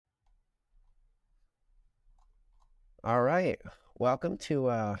All right. Welcome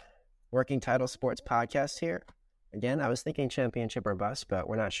to Working Title Sports Podcast here. Again, I was thinking championship or bust, but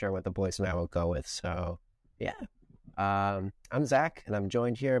we're not sure what the boys and I will go with. So, yeah. I'm Zach, and I'm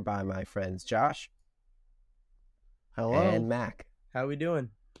joined here by my friends Josh Hello. and Mac. How we doing?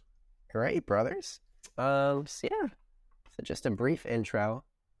 Great, brothers. So just a brief intro.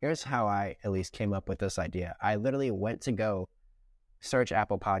 Here's how I at least came up with this idea. I literally went to go search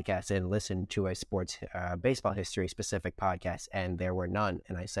Apple Podcasts and listen to a sports baseball history specific podcast, and there were none.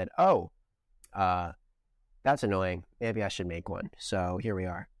 And I said, that's annoying. Maybe I should make one. So here we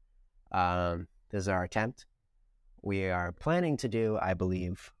are. This is our attempt. We are planning to do, I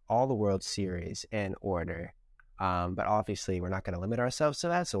believe, all the World Series in order. But obviously, we're not going to limit ourselves to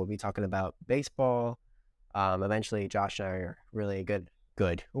that. So we'll be talking about baseball. Eventually, Josh and I are really good.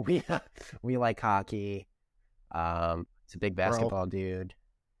 We like hockey. It's a big basketball dude.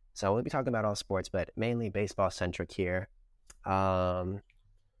 So we'll be talking about all sports, but mainly baseball centric here.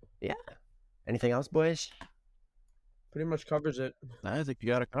 Yeah. Anything else, boys? Pretty much covers it. I think you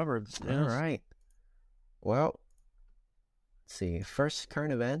got it covered. All right. Well, let's see. First,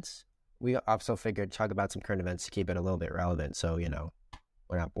 current events. We also figured talk about some current events to keep it a little bit relevant, so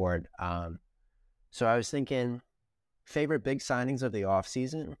we're not bored. So I was thinking, favorite big signings of the off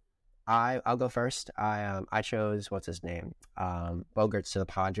season. I'll go first. I chose what's his name, Bogaerts to the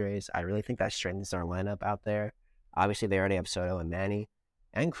Padres. I really think that strengthens our lineup out there. Obviously, they already have Soto and Manny,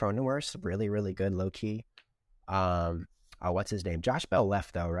 and Cronenworth's really really good low key. What's his name? Josh Bell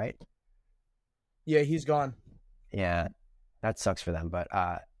left though, right? Yeah, he's gone. Yeah, that sucks for them. But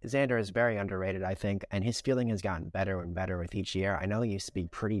Xander is very underrated, I think, and his fielding has gotten better and better with each year. I know he used to be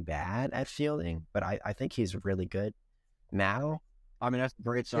pretty bad at fielding, but I think he's really good now. I mean, that's a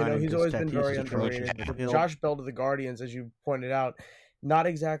great signing. He's always been very underrated. Josh Bell to the Guardians, as you pointed out, not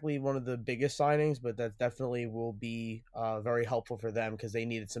exactly one of the biggest signings, but that definitely will be very helpful for them because they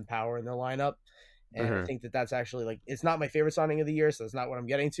needed some power in their lineup. And I think that's actually it's not my favorite signing of the year, so that's not what I'm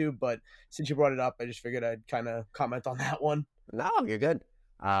getting to. But since you brought it up, I just figured I'd kind of comment on that one. No, you're good.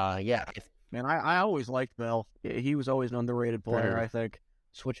 Yeah. Man, I always liked Bell. He was always an underrated player, I think.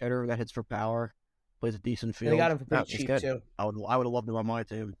 Switch hitter that hits for power, plays a decent field. And they got him for pretty cheap, too. I would have loved him on my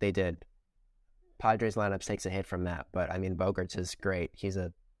team. They did. Padres lineups takes a hit from that, but I mean, Bogaerts is great. He's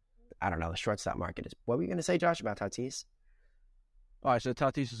the shortstop market is. What were you going to say, Josh, about Tatis? Oh, I said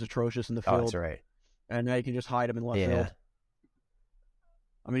Tatis is atrocious in the field. Oh, that's right. And now you can just hide him in left field.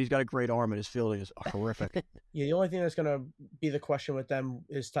 I mean, he's got a great arm, and his fielding is horrific. Yeah, the only thing that's going to be the question with them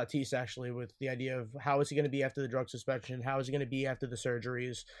is Tatis, actually, with the idea of how is he going to be after the drug suspension? How is he going to be after the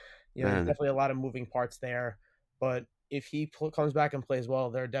surgeries? There's definitely a lot of moving parts there. But if he comes back and plays well,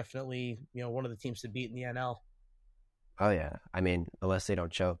 they're definitely, one of the teams to beat in the NL. Oh, yeah. I mean, unless they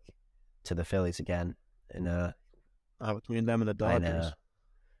don't choke to the Phillies again. And between them and the Dodgers.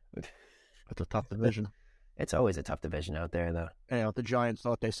 It's a tough division. It's always a tough division out there, though. And the Giants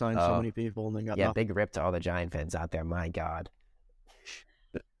thought they signed so many people, and they got nothing. Big rip to all the Giant fans out there. My God.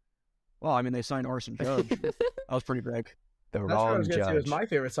 Well, I mean, they signed Arson Judge. That was pretty big. Wrong Judge. I was going to say was my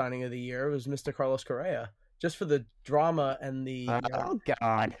favorite signing of the year was Mr. Carlos Correa, just for the drama and the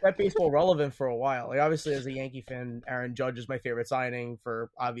God, that baseball relevant for a while. Obviously, as a Yankee fan, Aaron Judge is my favorite signing for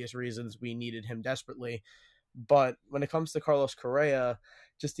obvious reasons. We needed him desperately. But when it comes to Carlos Correa,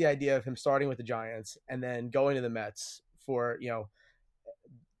 just the idea of him starting with the Giants and then going to the Mets for,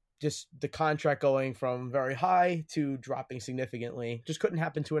 just the contract going from very high to dropping significantly just couldn't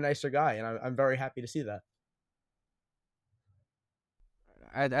happen to a nicer guy. And I'm very happy to see that.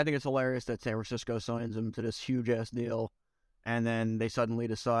 I think it's hilarious that San Francisco signs him to this huge-ass deal, and then they suddenly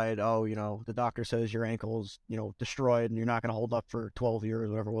decide, the doctor says your ankle's, destroyed and you're not going to hold up for 12 years,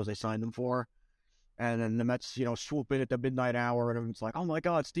 whatever it was they signed him for. And then the Mets, swoop in at the midnight hour, and it's like, oh my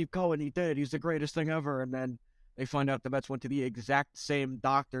God, Steve Cohen, he's the greatest thing ever. And then they find out the Mets went to the exact same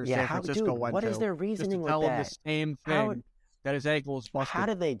doctor San Francisco went to. What is their reasoning just to with tell that? him the same thing, that his ankle is busted. How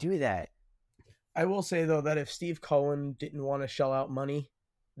did they do that? I will say, though, that if Steve Cohen didn't want to shell out money,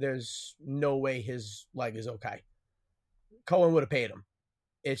 there's no way his leg is okay. Cohen would have paid him.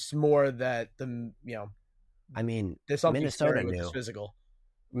 It's more that I mean, there's something Minnesota with knew. his physical.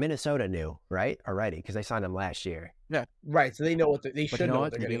 Minnesota knew, right? Already, because they signed him last year. Yeah. Right, so they know what they should know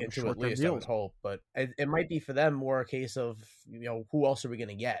what they're Maybe getting into, at short-term least, I would hope. But it might be for them more a case of, who else are we going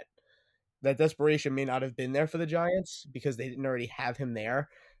to get? That desperation may not have been there for the Giants because they didn't already have him there.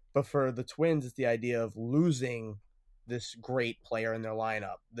 But for the Twins, it's the idea of losing this great player in their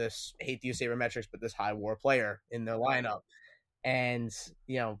lineup, this, I hate to use sabermetrics, but this high war player in their lineup. And,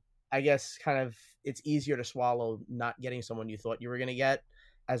 I guess kind of it's easier to swallow not getting someone you thought you were going to get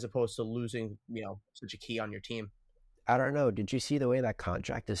as opposed to losing, such a key on your team. I don't know. Did you see the way that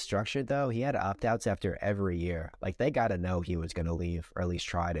contract is structured, though? He had opt-outs after every year. Like, they got to know he was going to leave, or at least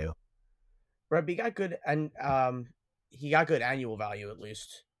try to. Right, but he got good annual value at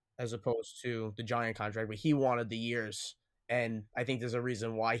least, as opposed to the Giant contract, but he wanted the years, and I think there's a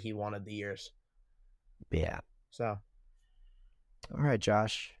reason why he wanted the years. Yeah. So, all right,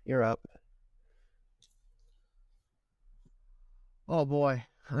 Josh, you're up. Oh boy,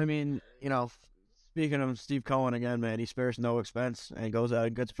 I mean, speaking of Steve Cohen again, man, he spares no expense and goes out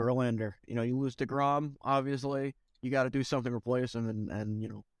and gets Verlander. You lose DeGrom, obviously, you got to do something to replace him, and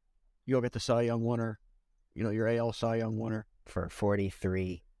you go get the Cy Young winner, your AL Cy Young winner for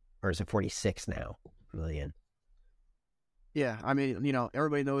 43, or is it 46 now, million? Yeah, I mean,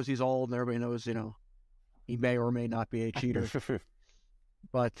 everybody knows he's old, and everybody knows, he may or may not be a cheater.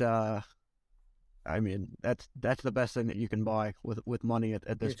 But I mean, that's the best thing that you can buy with money at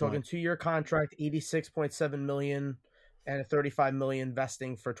this point. You're talking 2-year contract, $86.7 million, and a $35 million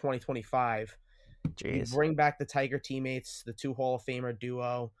vesting for 2025. Jeez. You bring back the Tiger teammates, the 2 Hall of Famer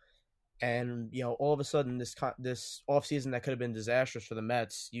duo, and all of a sudden this offseason that could have been disastrous for the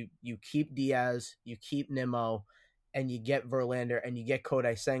Mets, you keep Diaz, you keep Nimmo, and you get Verlander, and you get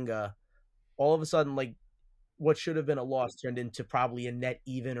Kodai Senga. All of a sudden, like, what should have been a loss turned into probably a net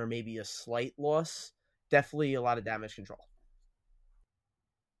even or maybe a slight loss. Definitely a lot of damage control.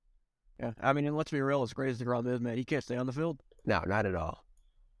 Yeah, I mean, and let's be real, as great as DeGrom is, man, he can't stay on the field. No, not at all.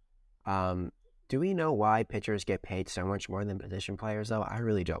 Do we know why pitchers get paid so much more than position players, though? I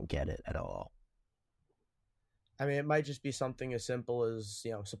really don't get it at all. I mean, it might just be something as simple as,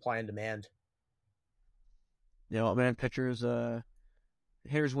 supply and demand. Man, pitchers,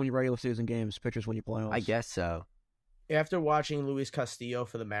 hitters win you regular season games, pitchers win you playoffs. I guess so. After watching Luis Castillo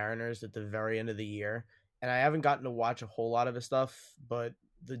for the Mariners at the very end of the year, and I haven't gotten to watch a whole lot of his stuff, but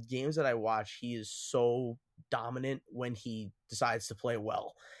the games that I watch, he is so dominant when he decides to play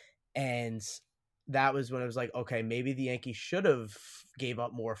well. And that was when I was like, okay, maybe the Yankees should have gave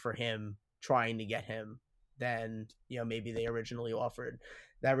up more for him trying to get him than, maybe they originally offered.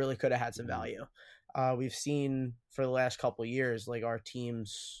 That really could have had some value. We've seen for the last couple of years, like, our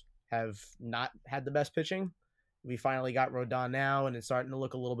teams have not had the best pitching. We finally got Rodon now, and it's starting to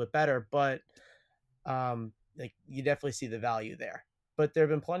look a little bit better, but you definitely see the value there. But there have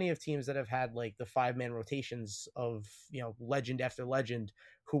been plenty of teams that have had, like, the 5-man rotations of, legend after legend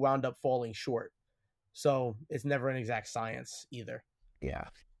who wound up falling short. So it's never an exact science either. Yeah.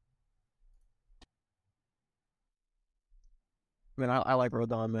 I mean, I like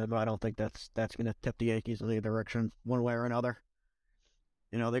Rodon, man, but I don't think that's going to tip the Yankees in either direction, one way or another.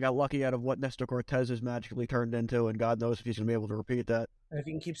 They got lucky out of what Nestor Cortez has magically turned into, and God knows if he's going to be able to repeat that. And if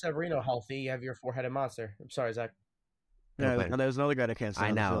you can keep Severino healthy, you have your 4-headed monster. I'm sorry, Zach. Yeah, and there's another guy that can't stay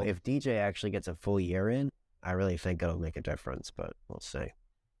on the field. If DJ actually gets a full year in, I really think it'll make a difference, but we'll see.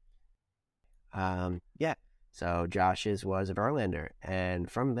 Yeah. So Josh's was Verlander, and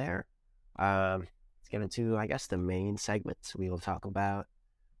from there, let's get into, I guess, the main segments. We will talk about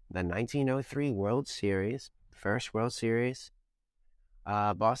the 1903 World Series, first World Series,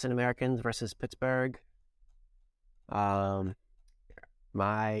 Boston Americans versus Pittsburgh. My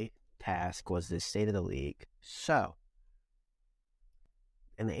task was the state of the league. So,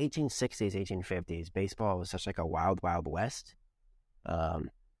 in the 1860s, 1850s, baseball was such like a wild, wild west.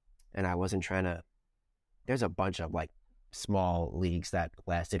 And I wasn't trying to. There's a bunch of like small leagues that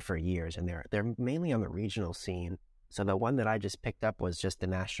lasted for years, and they're mainly on the regional scene. So the one that I just picked up was just the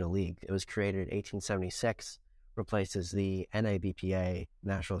National League. It was created in 1876, replaces the NABPA,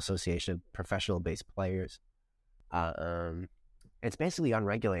 National Association of Professional Base Players. It's basically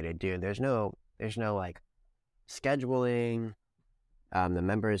unregulated, dude. There's no like scheduling. The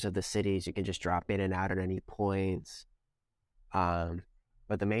members of the cities, you can just drop in and out at any points.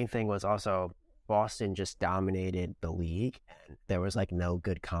 But the main thing was also Boston just dominated the league, and there was like no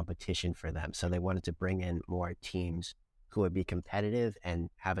good competition for them. So they wanted to bring in more teams who would be competitive and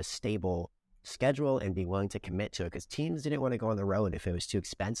have a stable schedule and be willing to commit to it, because teams didn't want to go on the road if it was too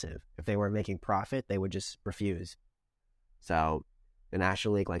expensive. If they weren't making profit, they would just refuse. So the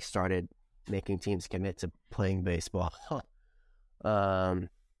National League like started making teams commit to playing baseball. NL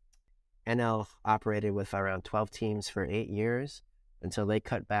operated with around 12 teams for 8 years until they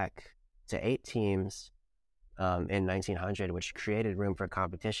cut back to 8 teams in 1900, which created room for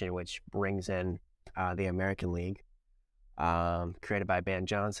competition, which brings in the American League, created by Ban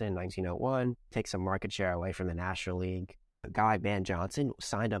Johnson in 1901, takes some market share away from the National League. A guy, Ban Johnson,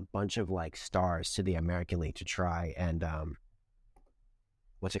 signed a bunch of like stars to the American League to try and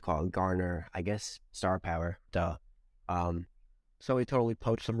garner, I guess, star power. So he totally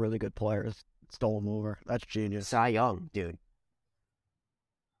poached some really good players stole him over. That's genius. Cy Young, dude.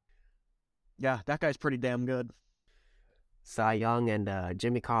 Yeah, that guy's pretty damn good. Cy Young and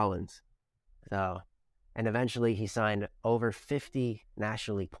Jimmy Collins. So, and eventually he signed over 50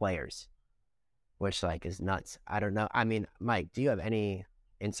 National League players, which like is nuts. I don't know. I mean, Mike, do you have any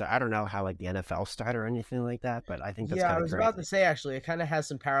insight? I don't know how like the NFL started or anything like that, but I think that's Yeah, kind I of was crazy. about to say actually, it kind of has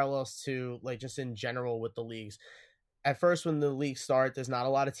some parallels to like just in general with the leagues. At first, when the leagues start, there's not a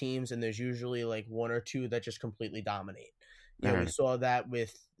lot of teams, and there's usually like one or two that just completely dominate. You know, we saw that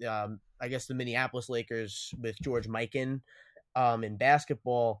with, I guess, the Minneapolis Lakers with George Mikan in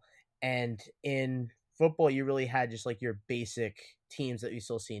basketball. And in football, you really had just like your basic teams that you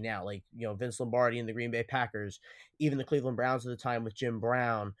still see now, like, you know, Vince Lombardi and the Green Bay Packers, even the Cleveland Browns at the time with Jim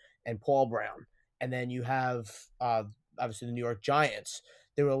Brown and Paul Brown. And then you have, obviously, the New York Giants.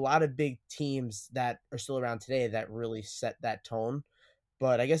 There were a lot of big teams that are still around today that really set that tone.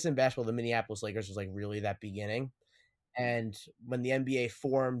 But I guess in basketball, the Minneapolis Lakers was like really that beginning. And when the NBA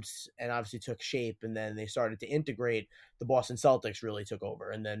formed and obviously took shape and then they started to integrate, the Boston Celtics really took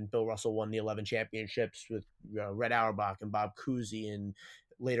over. And then Bill Russell won the 11 championships with Red Auerbach and Bob Cousy and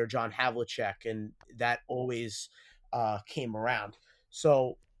later John Havlicek. And that always came around.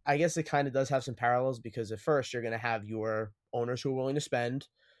 So I guess it kind of does have some parallels because at first you're going to have your owners who are willing to spend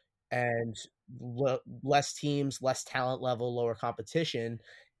and less teams, less talent level, lower competition.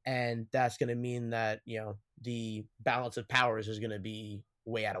 And that's going to mean that, you know, the balance of powers is going to be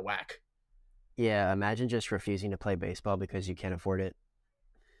way out of whack. Yeah, imagine just refusing to play baseball because you can't afford it.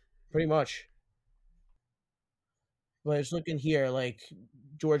 Pretty much. But just looking here, like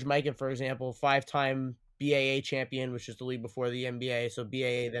George Mikan, for example, 5-time BAA champion, which is the league before the NBA. So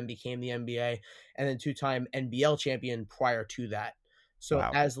BAA then became the NBA, and then 2-time NBL champion prior to that. So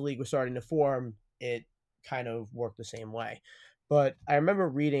Wow. as the league was starting to form, it kind of worked the same way. But I remember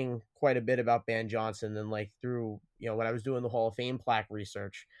reading quite a bit about Ban Johnson and like through, you know, when I was doing the Hall of Fame plaque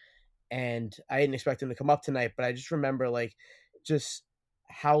research, and I didn't expect him to come up tonight, but I just remember like just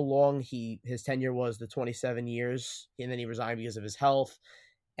how long his tenure was, the 27 years, and then he resigned because of his health.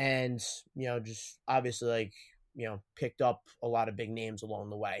 And, you know, just obviously like, you know, picked up a lot of big names along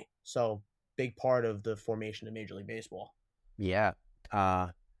the way. So big part of the formation of Major League Baseball. Yeah.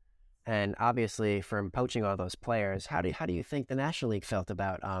 And obviously from poaching all those players, how do you think the National League felt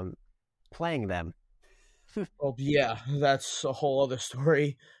about playing them? Well, yeah, that's a whole other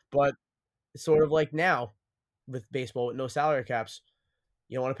story. But it's sort of like now with baseball with no salary caps.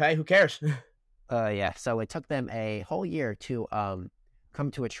 You don't want to pay? Who cares? Yeah. So it took them a whole year to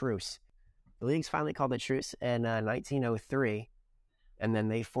come to a truce. The leagues finally called a truce in 1903, and then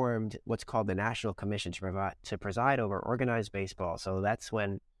they formed what's called the National Commission to preside over organized baseball. So that's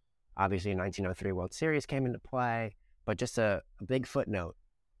when, obviously, 1903 World Series came into play. But just a big footnote,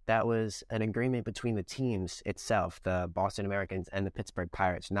 that was an agreement between the teams itself, the Boston Americans and the Pittsburgh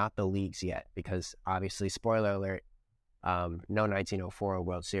Pirates, not the leagues yet, because obviously, spoiler alert, no 1904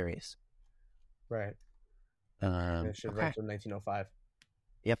 World Series. Right. It should Okay. run to 1905.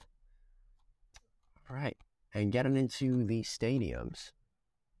 Yep. All right. And getting into the stadiums.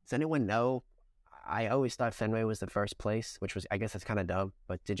 Does anyone know? I always thought Fenway was the first place, which was, I guess that's kind of dumb.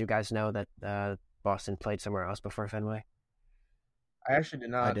 But did you guys know that Boston played somewhere else before Fenway? I actually did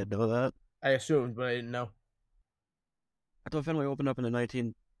not. I didn't know that. I assumed, but I didn't know. I thought Fenway opened up in the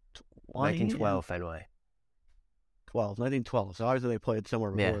 1912 Fenway. 1912. So obviously they played somewhere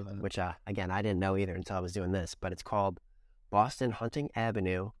before Yeah, that. which, again, I didn't know either until I was doing this. But it's called Boston Hunting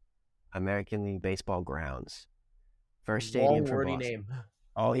Avenue American League Baseball Grounds. First stadium Long, for wordy Boston. name.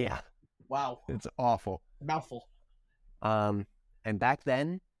 Oh, yeah. Wow. It's awful. Mouthful. And back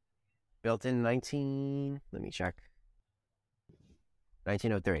then, built in let me check.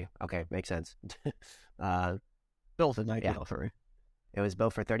 1903. Okay, makes sense. Built in 1903. It was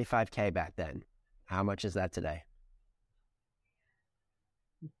built for $35K back then. How much is that today?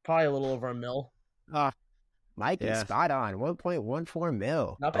 Probably a little over $1 million. Mike is spot on. 1.14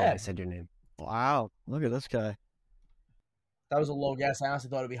 mil. Not I bad. said your name. Wow. Look at this guy. That was a low guess. I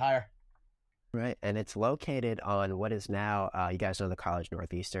honestly thought it'd be higher. Right, and it's located on what is now, you guys know the College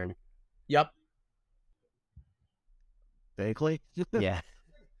Northeastern? Yep. Vaguely? Yeah.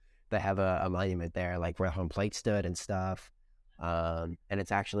 They have a monument there, like where home plate stood and stuff. And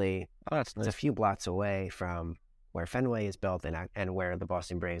it's actually, Oh, that's it's nice. a few blocks away from where Fenway is built and where the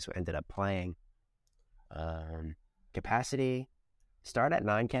Boston Braves ended up playing. Capacity start at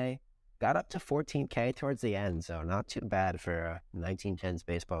 9K, got up to 14K towards the end, so not too bad for a 1910s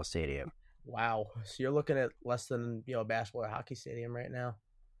baseball stadium. Wow. So you're looking at less than, you know, a basketball or hockey stadium right now.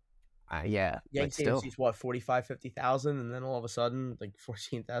 Yeah, Yankee but Stadium still, seats what 45, 50,000, and then all of a sudden like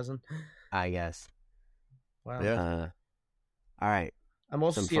 14,000. I guess. Wow. Yeah. All right. I'm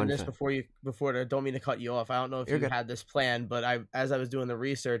also Some seeing fun this fact. I don't mean to cut you off. I don't know if You're you good. had this plan, but as I was doing the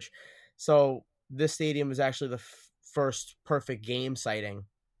research, so this stadium was actually the first perfect game sighting.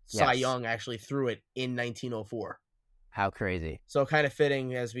 Cy Yes. Young actually threw it in 1904. How crazy. So kind of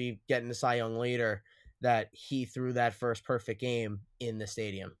fitting as we get into Cy Young later that he threw that first perfect game in the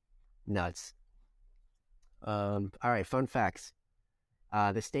stadium. Nuts. All right, fun facts.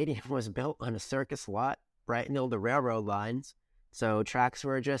 The stadium was built on a circus lot right near the railroad lines, so tracks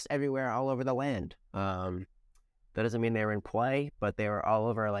were just everywhere all over the land. That doesn't mean they were in play, but they were all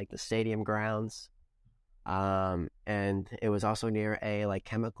over like the stadium grounds. And it was also near a like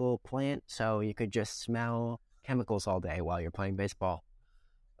chemical plant, so you could just smell chemicals all day while you're playing baseball.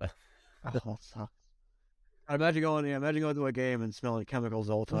 Oh, imagine going to a game and smelling chemicals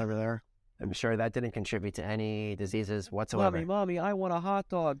all the time there. I'm sure that didn't contribute to any diseases whatsoever. Mommy, I want a hot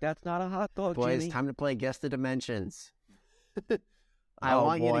dog. That's not a hot dog, Boys, Jimmy. time to play Guess the Dimensions. I Oh,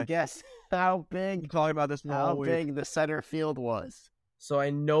 want you boy. to guess how I'm big talking about this all how week. big the center field was. So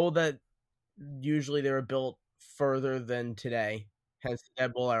I know that usually they were built further than today, hence the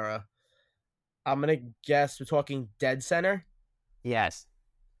dead ball era. I'm gonna guess we're talking dead center, Yes.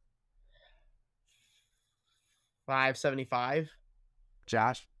 575.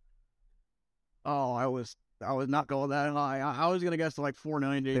 Josh? Oh, I was not going that high. I was gonna guess like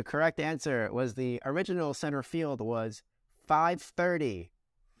 490. The correct answer was the original center field was 530.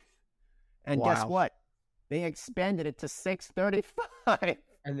 And guess Wow. what? They expanded it to 635.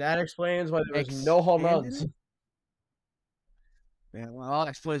 And that explains why there was no home Expanded runs. it? Yeah, well, that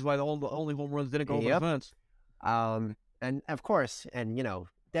explains why the only home runs didn't go over the Yep. fence. And of course,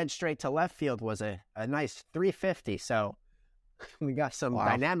 dead straight to left field was a nice 350. So we got some Wow.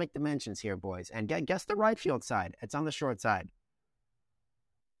 dynamic dimensions here, boys. And guess the right field side. It's on the short side.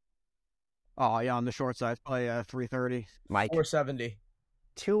 Oh yeah, on the short side, it's probably 330. Mike, 470.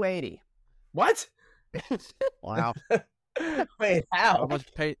 280. What? Wow. Wait, How how? much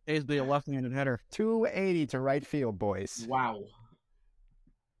pays the left-handed hitter? 280 to right field, boys. Wow.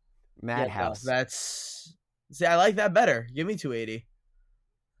 Madhouse. Yeah, that's see, I like that better. Give me 280.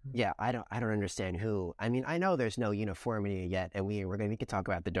 Yeah, I don't understand who. I mean, I know there's no uniformity yet, and we could talk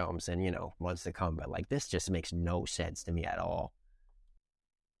about the domes and months to come, but like this just makes no sense to me at all.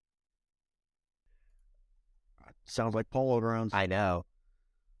 Sounds like polo grounds. I know.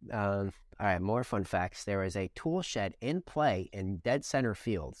 All right, more fun facts. There is a tool shed in play in dead center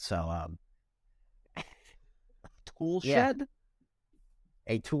field. So, Tool yeah. shed?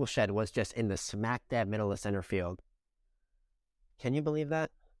 a tool shed was just in the smack dab middle of center field. Can you believe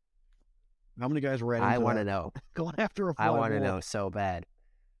that? How many guys were I want to know. going after a fly I want to ball? know so bad.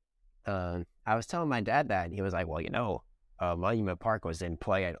 I was telling my dad that, and he was like, well, Monument Park was in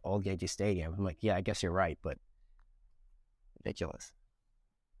play at Old Yankee Stadium. I'm like, yeah, I guess you're right, but ridiculous.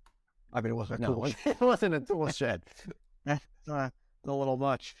 I mean, it wasn't a No, tool shed. it wasn't a tool shed. A little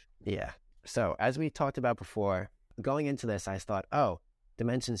much. Yeah. So, as we talked about before, going into this, I thought, oh,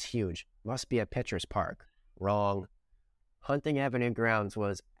 dimension's huge. Must be a pitcher's park. Wrong. Hunting Avenue grounds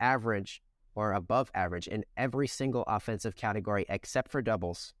was average or above average in every single offensive category except for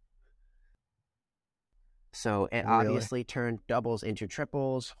doubles. So, it Really? obviously turned doubles into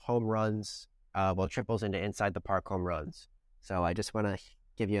triples, home runs, triples into inside the park home runs. So, I just want to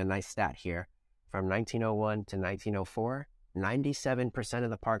give you a nice stat here. From 1901 to 1904, 97% of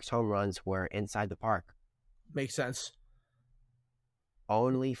the park's home runs were inside the park. Makes sense.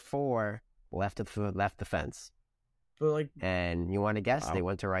 Only 4 left the fence. But like, And you want to guess? Wow. They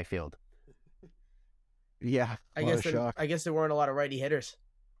went to right field. Yeah. I what a guess shock. I guess there weren't a lot of righty hitters.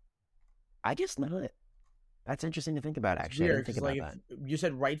 I guess not. That's interesting to think about, It's actually. I weird, didn't think 'cause, about like, that. if you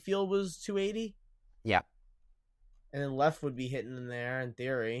said right field was 280, Yeah. and then left would be hitting in there in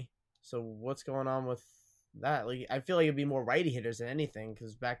theory. So what's going on with that? Like, I feel like it'd be more righty hitters than anything,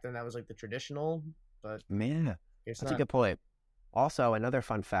 because back then that was like the traditional. But Man, it's that's not. a good point. Also, another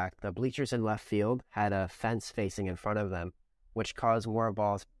fun fact, the bleachers in left field had a fence facing in front of them, which caused more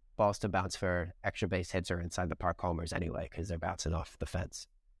balls to bounce for extra base hits or inside the park homers anyway, because they're bouncing off the fence.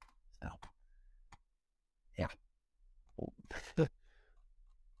 So, yeah.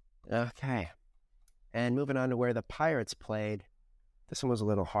 Okay. And moving on to where the Pirates played. This one was a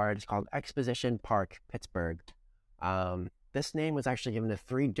little hard. It's called Exposition Park, Pittsburgh. This name was actually given to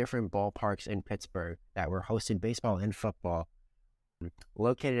 3 different ballparks in Pittsburgh that were hosted baseball and football.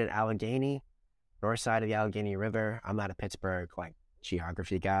 Located at Allegheny, north side of the Allegheny River. I'm not a Pittsburgh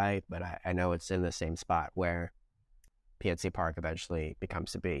geography guy, but I know it's in the same spot where PNC Park eventually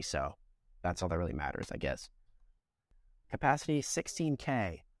becomes to be. So that's all that really matters, I guess. Capacity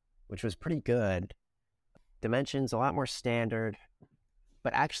 16K, which was pretty good. Dimensions a lot more standard.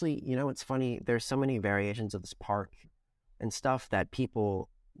 But actually, you know, it's funny. There's so many variations of this park and stuff that people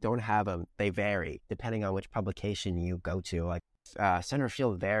don't have them. They vary depending on which publication you go to. Like center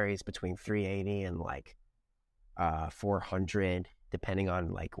field varies between 380 and like 400 depending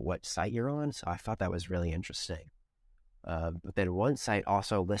on like what site you're on. So I thought that was really interesting. But then one site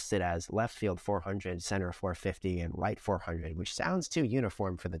also listed as left field 400, center 450, and right 400, which sounds too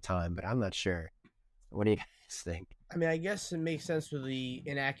uniform for the time, but I'm not sure. What do you guys think? I mean, I guess it makes sense with the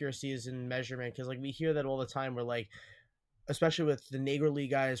inaccuracies in measurement because, like, we hear that all the time. We're like, especially with the Negro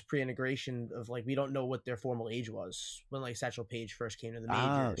League guys pre-integration of like, we don't know what their formal age was when like Satchel Paige first came to the majors.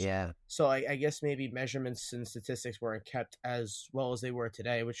 Oh, yeah. So I guess maybe measurements and statistics weren't kept as well as they were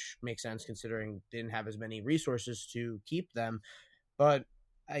today, which makes sense considering they didn't have as many resources to keep them. But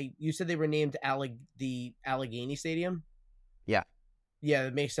you said they were named the Allegheny Stadium? Yeah. Yeah,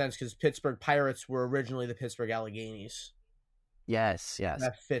 that makes sense because Pittsburgh Pirates were originally the Pittsburgh Alleghenies. Yes.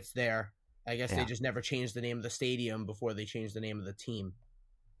 That fits there. I guess Yeah. they just never changed the name of the stadium before they changed the name of the team.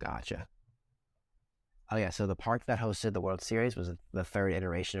 Gotcha. Oh, yeah. So the park that hosted the World Series was the third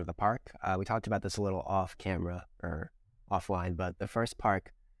iteration of the park. We talked about this a little off camera or offline, but the first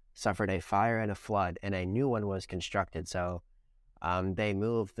park suffered a fire and a flood, and a new one was constructed. So they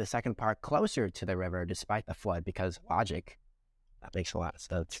moved the second park closer to the river despite the flood because logic. That makes a lot of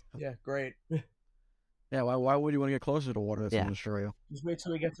sense. Yeah, great. Yeah, why would you want to get closer to water that's Yeah. going to destroy you? Just wait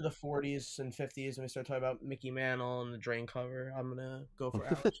till we get to the 40s and 50s and we start talking about Mickey Mantle and the drain cover. I'm going to go for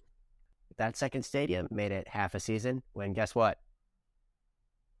hours. That second stadium made it half a season when, guess what?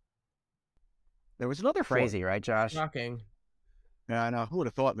 There was another flood. Crazy, right, Josh? Shocking. Yeah, I know. Who would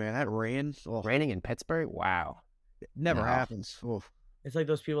have thought, man? That rain, Raining in Pittsburgh? Wow. it never No. happens. Oof. It's like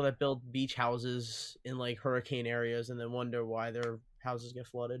those people that build beach houses in like hurricane areas and then wonder why their houses get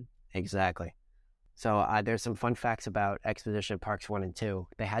flooded. Exactly. So there's some fun facts about Expedition Parks 1 and 2.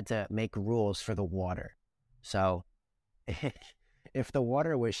 They had to make rules for the water. So if the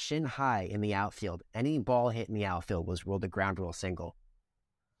water was shin high in the outfield, any ball hit in the outfield was ruled a ground rule single.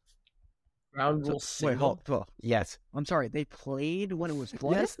 Ground rule Wait, single. hold. Yes. I'm sorry. They played when it was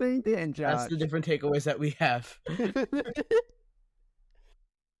flooded? Yes, they did, Josh. That's the different takeaways that we have.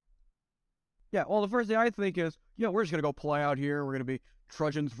 Yeah, well, the first thing I think is, we're just going to go play out here. We're going to be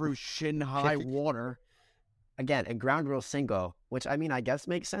trudging through shin-high water. Again, a ground rule single, which I mean, I guess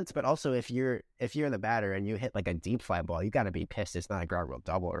makes sense, but also if you're the batter and you hit like a deep fly ball, you got to be pissed it's not a ground rule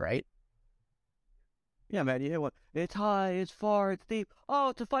double, right? Yeah, man, it's high, it's far, it's deep. Oh,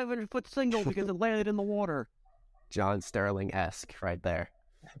 it's a 500-foot single because it landed in the water. John Sterling-esque right there.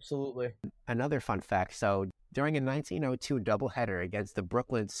 Absolutely. Another fun fact, so during a 1902 doubleheader against the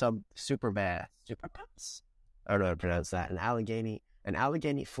Brooklyn Superbats, I don't know how to pronounce that, an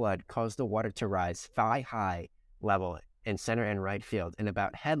Allegheny flood caused the water to rise thigh-high level in center and right field and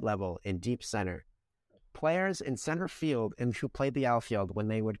about head level in deep center. Players in center field and who played the outfield when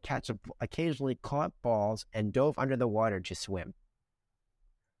they would occasionally caught balls and dove under the water to swim.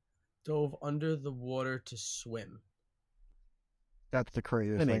 Dove under the water to swim. That's the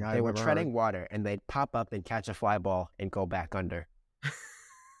craziest I mean, thing I've they were ever treading heard. water and they'd pop up and catch a fly ball and go back under.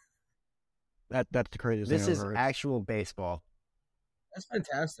 That's the craziest This thing I've is ever heard. actual baseball. That's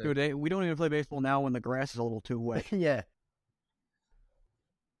fantastic. Dude, we don't even play baseball now when the grass is a little too wet. Yeah.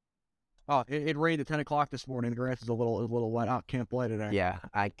 Oh, it rained at 10 o'clock this morning. The grass is a little wet. Oh, can't play today. Yeah,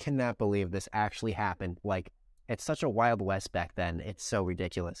 I cannot believe this actually happened. Like, it's such a Wild West back then. It's so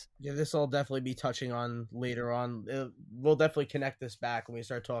ridiculous. Yeah, this will definitely be touching on later on. We'll definitely connect this back when we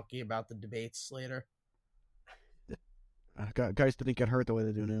start talking about the debates later. Guys didn't get hurt the way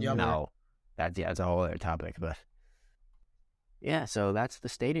they do now. Yeah, No, that's a whole other topic. But yeah, so that's the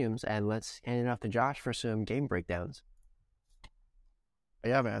stadiums, and let's hand it off to Josh for some game breakdowns.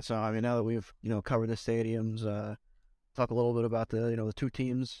 Yeah, man. So, I mean, now that we've, covered the stadiums, talk a little bit about the two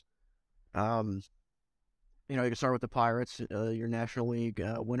teams. You can start with the Pirates, your National League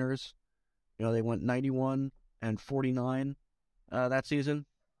winners. They went 91-49 that season.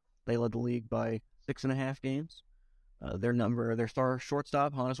 They led the league by 6.5 games. Their star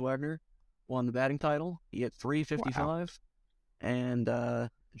shortstop, Hannes Wagner, won the batting title. He hit .355. Wow. And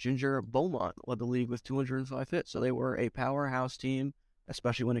Ginger Beaumont led the league with 205 hits. So they were a powerhouse team,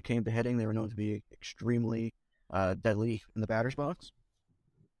 especially when it came to hitting. They were known to be extremely deadly in the batter's box.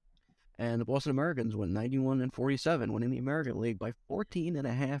 And the Boston Americans went 91-47, winning the American League by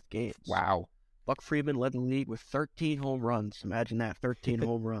 14.5 games. Wow. Buck Freeman led the league with 13 home runs. Imagine that, 13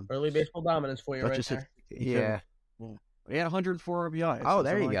 home runs. Early baseball dominance for you right there. Yeah. He had 104 RBIs. Oh,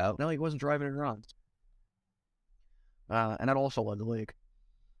 there you go. No, he wasn't driving in runs. And that also led the league.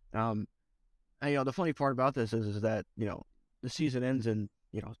 And, the funny part about this is that, the season ends in,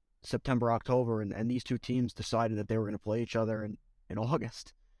 September, October, and these two teams decided that they were going to play each other in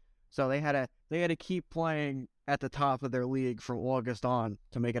August. So they had to keep playing at the top of their league from August on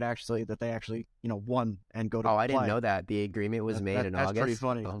to make it actually that they actually, won and go to play. I didn't know that. The agreement was made in August. That's pretty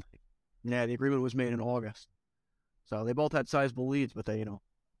funny. Oh. Yeah, the agreement was made in August. So they both had sizable leads, but they,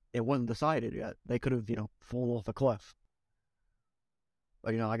 it wasn't decided yet. They could have, fallen off a cliff.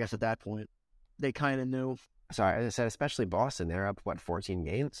 But, I guess at that point, they kind of knew. Sorry, as I said, especially Boston. They're up, 14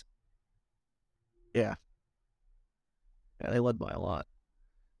 games? Yeah. Yeah, they led by a lot.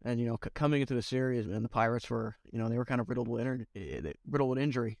 And, coming into the series, man, the Pirates were, they were kind of riddled with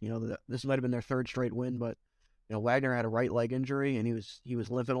injury. This might have been their third straight win, but, Wagner had a right leg injury, and he was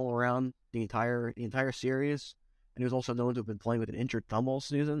limping all around the entire series. And he was also known to have been playing with an injured thumb all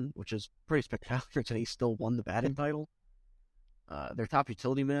season, which is pretty spectacular, and he still won the batting title. Their top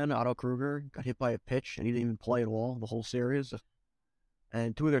utility man, Otto Kruger, got hit by a pitch, and he didn't even play at all the whole series.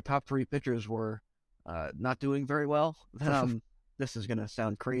 And two of their top three pitchers were not doing very well. This is going to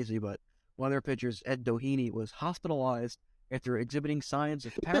sound crazy, but one of their pitchers, Ed Doheny, was hospitalized after exhibiting signs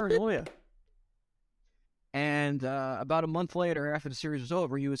of paranoia. And about a month later, after the series was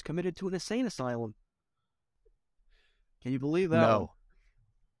over, he was committed to an insane asylum. Can you believe that? No.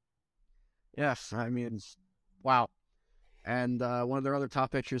 Yes, I mean, wow. And one of their other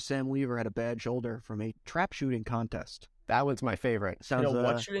top pitchers, Sam Lever, had a bad shoulder from a trap shooting contest. That one's my favorite. Sounds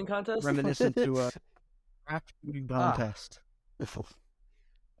what shooting contest? Reminiscent to a trap shooting contest. That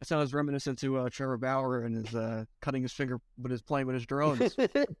sounds reminiscent to Trevor Bauer and his cutting his finger with his playing with his drones.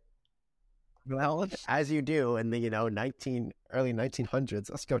 Well, as you do in the early 1900s.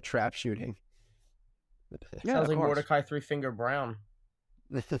 Let's go trap shooting. Yeah, sounds like Mordecai Three Finger Brown.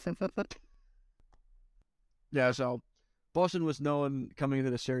 Yeah, so Boston was known coming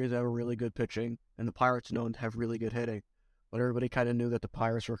into the series to have really good pitching, and the Pirates known to have really good hitting. But everybody kind of knew that the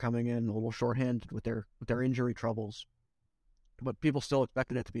Pirates were coming in a little shorthanded with their injury troubles. But people still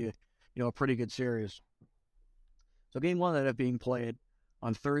expected it to be a pretty good series. So Game 1 ended up being played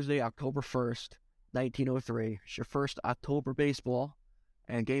on Thursday, October 1st, 1903. It's your first October baseball,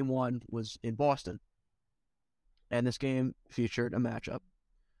 and Game 1 was in Boston. And this game featured a matchup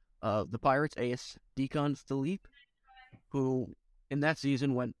of the Pirates ace, Deacon Philippe, who in that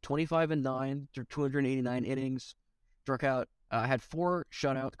season went 25-9 through 289 innings, struck out, had 4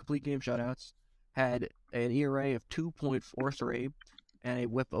 complete game shutouts, had an ERA of 2.43 and a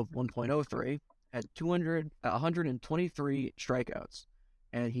WHIP of 1.03, had 123 strikeouts,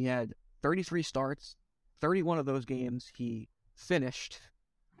 and he had 33 starts. 31 of those games he finished,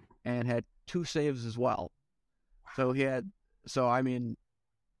 and had 2 saves as well. I mean,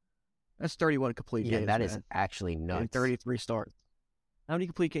 that's 31 complete games. Yeah, that is actually nuts. And 33 starts. How many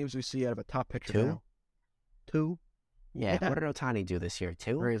complete games do we see out of a top pitcher 2? now? 2? Yeah. What did Ohtani do this year?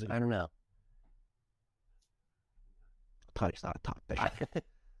 2? Crazy. I don't know. Ohtani's not a top pitcher.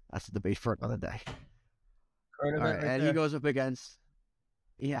 That's a debate for another day. All right, and he goes up against,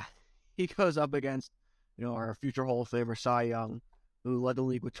 our future Hall of Famer Cy Young, who led the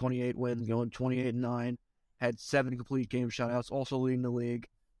league with 28 wins, going 28-9, had 7 complete game shutouts, also leading the league,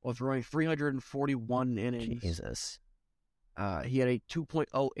 while throwing 341 innings. Jesus. He had a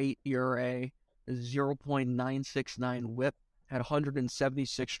 2.08 ERA, a 0.969 WHIP, had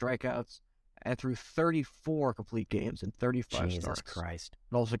 176 strikeouts, and threw 34 complete games and 35 Jesus starts. Christ.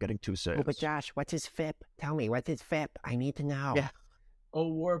 And also getting 2 saves. Oh, but Josh, what's his FIP? Tell me, what's his FIP? I need to know. Yeah. Oh,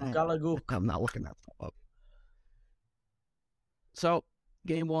 Warp Galagook. I'm not looking that up. So,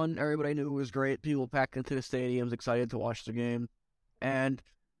 Game 1, everybody knew it was great. People packed into the stadiums, excited to watch the game. And,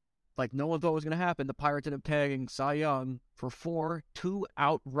 no one thought it was going to happen. The Pirates ended up tagging Cy Young for 4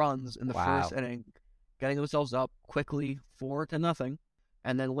 2-out runs in the first inning, getting themselves up quickly 4-0.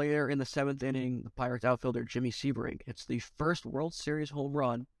 And then later in the 7th inning, the Pirates outfielder Jimmy Sebring hits the first World Series home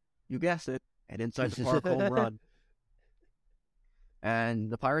run. You guessed it, an inside the park home run. And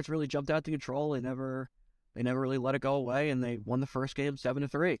the Pirates really jumped out to control. They never really let it go away, and they won the first game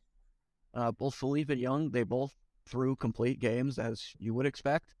 7-3. Both Philippe and Young, they both threw complete games, as you would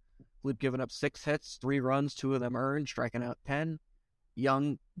expect. Philippe giving up 6 hits, 3 runs, 2 of them earned, striking out 10.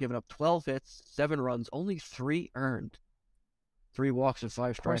 Young giving up 12 hits, 7 runs, only 3 earned. 3 walks and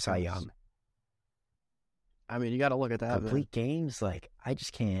 5 strikeouts. Of course, Cy Young. I mean, you got to look at that. Complete games, I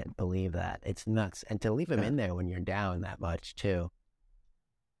just can't believe that. It's nuts. And to leave him in there when you're down that much, too.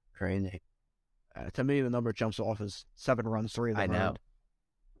 Crazy. To me, the number jumps off as 7 runs, 3 of them I know. earned.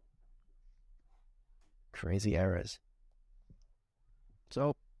 Crazy errors.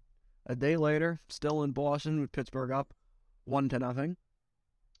 So, a day later, still in Boston with Pittsburgh up 1-0.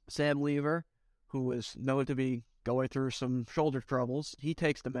 Sam Lever, who was known to be going through some shoulder troubles, he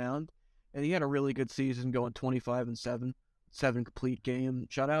takes the mound, and he had a really good season going 25-7, 7 complete game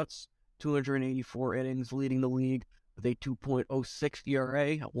shutouts, 284 innings, leading the league with a 2.06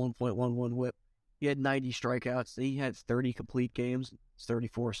 ERA, a 1.11 whip. He had 90 strikeouts. He had 30 complete games,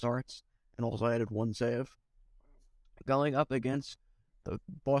 34 starts, and also added 1 save. Going up against the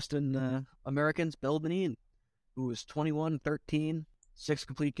Boston Americans, Bill Dineen, who was 21-13, 6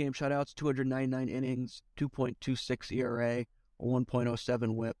 complete game shutouts, 299 innings, 2.26 ERA, a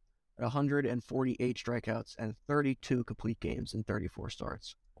 1.07 whip, 148 strikeouts, and 32 complete games in 34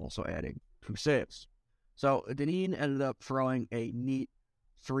 starts, also adding 2 saves. So Dineen ended up throwing a neat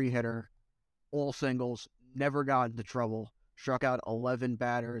 3-hitter, all singles, never got into trouble, struck out 11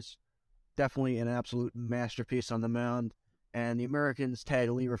 batters, definitely an absolute masterpiece on the mound. And the Americans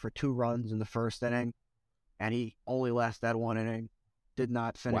tagged Lever for 2 runs in the first inning, and he only lasted that 1 inning, did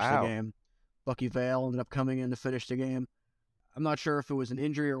not finish the game. Bucky Vail ended up coming in to finish the game. I'm not sure if it was an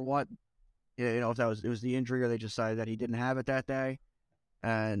injury or what, if it was the injury or they decided that he didn't have it that day.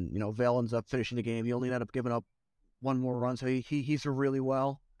 And, Vail ends up finishing the game. He only ended up giving up 1 more run, so he threw really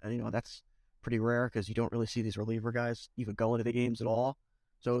well. And, that's pretty rare because you don't really see these reliever guys even go into the games at all.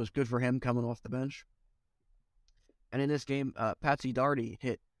 So it was good for him coming off the bench. And in this game, Patsy Daugherty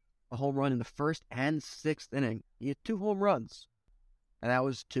hit a home run in the first and 6th inning. He had 2 home runs, and that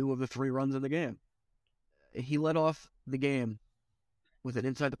was 2 of the 3 runs in the game. He led off the game with an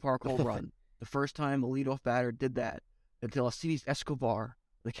inside-the-park home run. The first time a leadoff batter did that until Alcides Escobar,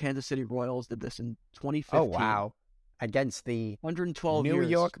 the Kansas City Royals, did this in 2015. Oh, wow. Against the 112 New years.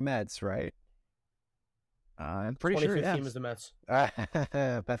 York Mets, right? I'm pretty sure, 2015 was the Mets.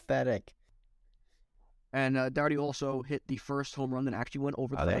 Pathetic. And Daugherty also hit the first home run that actually went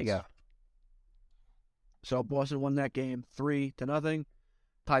over the fence. There you go. So Boston won that game 3-0,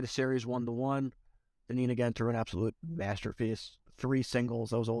 tied the series 1-1. Dineen again threw an absolute masterpiece. 3 singles.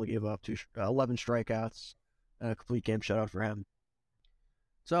 Those only gave up 11 strikeouts. A complete game shutout for him.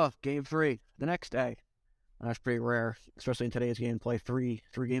 So game 3, the next day. That's pretty rare, especially in today's game. Play three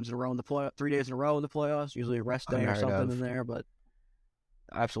games in a row in the 3 days in a row in the playoffs. Usually a rest day or something in there, but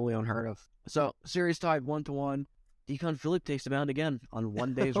absolutely unheard of. So series tied 1-1. Deacon Philippe takes the mound again on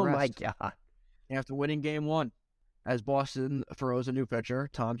 1 day's rest. Oh my God! After winning game 1, as Boston throws a new pitcher,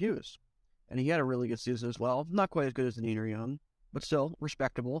 Tom Hughes, and he had a really good season as well. Not quite as good as Dineen or Young, but still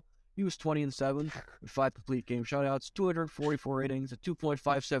respectable. He was 20-7 with 5 complete game shutouts, 244 innings, a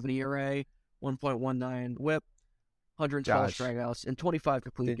 2.57 ERA, 1.19 WHIP, 112 strikeouts, and 25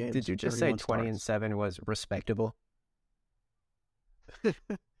 complete games. Did you just say 20-7 was respectable?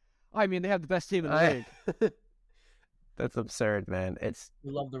 I mean, they have the best team in the league. That's absurd, man.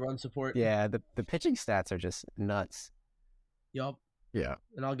 We love the run support. Yeah, the pitching stats are just nuts. Yup. Yeah.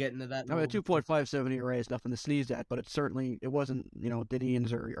 And I'll get into that. I mean, a 2.57 ERA is nothing to sneeze at, but it wasn't,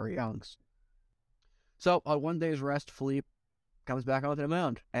 Dineen's or Young's. So, on 1 day's rest, Philippe comes back onto the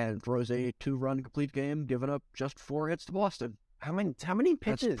mound and throws a 2-run complete game, giving up just 4 hits to Boston. How many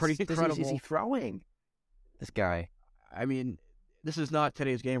pitches That's pretty incredible. is he throwing? This guy. I mean, this is not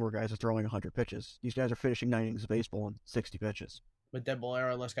today's game where guys are throwing 100 pitches. These guys are finishing 9 innings of baseball in 60 pitches. With dead ball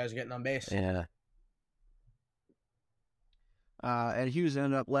era, less guys are getting on base. Yeah. And Hughes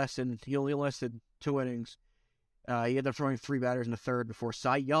ended up he only lasted 2 innings. He ended up throwing 3 batters in the 3rd before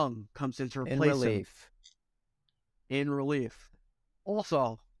Cy Young comes in to replace him. In relief.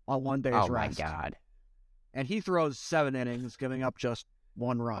 Also on 1 day's rest. Oh my God. And he throws 7 innings, giving up just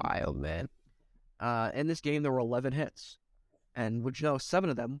 1 run. Wild, man. In this game, there were 11 hits. And would you know, 7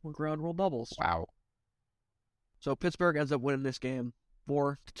 of them were ground rule doubles. Wow. So Pittsburgh ends up winning this game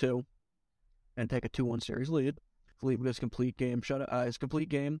 4-2 and take a 2-1 series lead. Philippe with his complete game,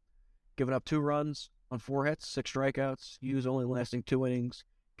 giving up 2 runs on 4 hits, 6 strikeouts. Hughes only lasting 2 innings,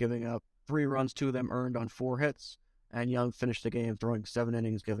 giving up 3 runs, 2 of them earned on 4 hits. And Young finished the game throwing 7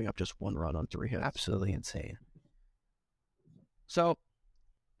 innings, giving up just 1 run on 3 hits. Absolutely insane. So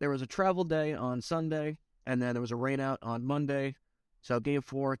there was a travel day on Sunday, and then there was a rainout on Monday. So game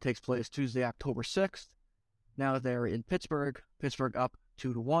 4 takes place Tuesday, October 6th. Now they're in Pittsburgh. Pittsburgh up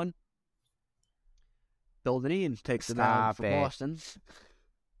 2-1. Bill Dineen takes the mound for Boston.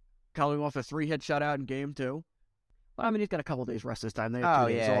 Coming off a 3-hit shutout in game 2. Well, I mean, he's got a couple days rest this time. They have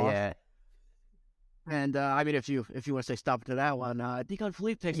 2 days off. Yeah. And, I mean, if you want to say stop to that one, Deacon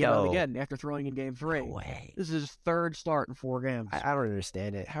Philippe takes the mound again after throwing in game 3. No way. This is his 3rd start in 4 games. I don't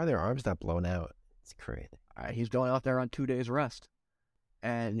understand it. How are their arms not blown out? It's crazy. He's going out there on 2 days rest.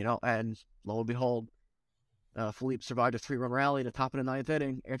 And, and lo and behold, Philippe survived a 3-run rally to top of the 9th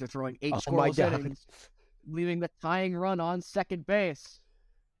inning after throwing 8 Oh my scoreless God. innings, leaving the tying run on second base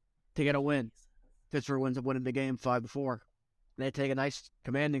to get a win. Pittsburgh winds up winning the game 5-4. They take a nice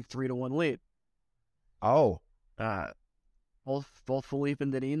commanding 3-1 lead. Oh, Both Philippe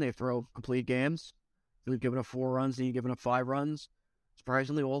and Deneen, they throw complete games. Philippe giving up 4 runs, Deneen giving up 5 runs.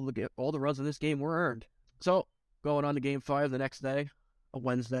 Surprisingly, all the runs in this game were earned. So, going on to Game 5 the next day, a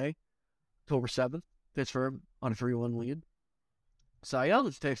Wednesday, October 7th, Pittsburgh on a 3-1 lead. Cy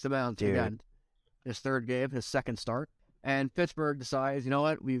Young takes the mound again. His third game, his second start. And Pittsburgh decides, you know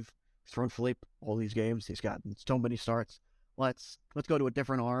what, we've thrown Philippe all these games. He's gotten so many starts. Let's go to a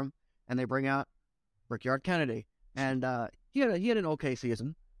different arm. And they bring out Rickyard Kennedy. And he had an okay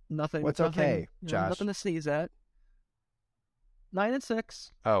season. Nothing. okay, Josh? Nothing to sneeze at.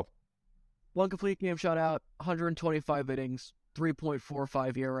 9-6. Oh. 1 complete game shutout, 125 innings,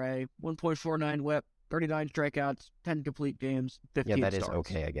 3.45 ERA, 1.49 WHIP, 39 strikeouts, 10 complete games, 15 Yeah, that is starts.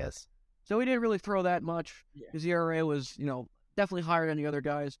 okay, I guess. So he didn't really throw that much. Yeah. His ERA was, definitely higher than the other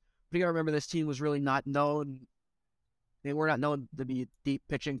guys. But you got to remember, this team was really not known. They were not known to be a deep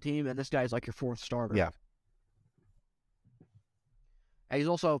pitching team, and this guy's like your 4th starter. Yeah. And he's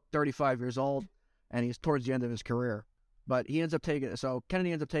also 35 years old, and he's towards the end of his career. But Kennedy ends up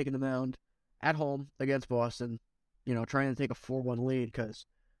taking the mound at home against Boston, trying to take a 4-1 lead, because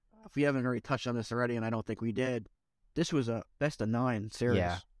if we haven't already touched on this already, and I don't think we did, this was a best-of-9 series.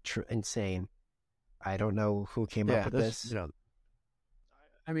 Yeah, insane. I don't know who came up with this.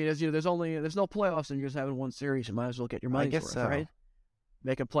 I mean, there's no playoffs, and you're just having one series. You might as well get your money's worth, so. right?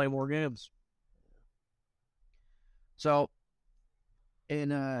 Make it play more games. So, in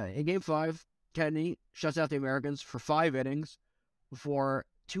Game 5, Kennedy shuts out the Americans for 5 innings before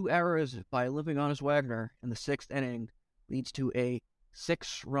 2 errors by Limping-Honest Wagner in the 6th inning leads to a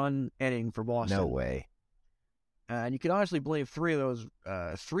 6-run inning for Boston. No way. And you can honestly blame 3 of those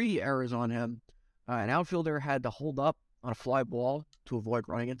 3 errors on him. An outfielder had to hold up on a fly ball to avoid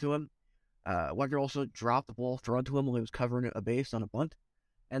running into him. Wagner also dropped the ball thrown to him while he was covering a base on a bunt.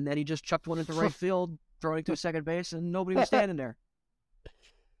 And then he just chucked one into right field, throwing to second base, and nobody was standing there.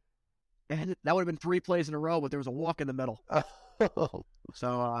 And that would have been 3 plays in a row, but there was a walk in the middle.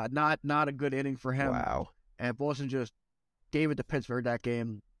 So not a good inning for him. Wow. And Boston just gave it to Pittsburgh that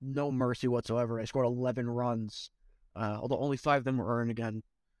game. No mercy whatsoever. They scored 11 runs, although only 5 of them were earned again.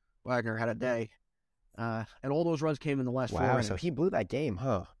 Wagner had a day. And all those runs came in the last 4 innings. So he blew that game,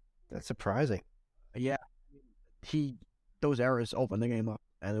 huh? That's surprising. Yeah. Those errors opened the game up,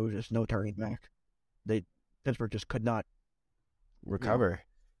 and there was just no turning back. Pittsburgh just could not recover.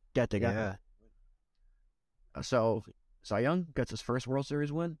 Get together. Yeah. So Cy Young gets his first World Series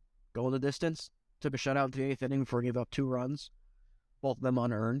win, going the distance, took a shutout in the 8th inning before he gave up 2 runs, both of them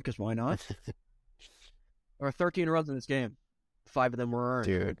unearned, because why not? There were 13 runs in this game. 5 of them were earned.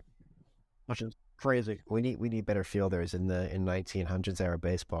 Dude. Which is crazy. We need better fielders in 1900s era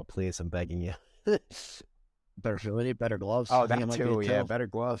baseball, please. I'm begging you. Better field, better gloves. Oh, that too. Yeah, better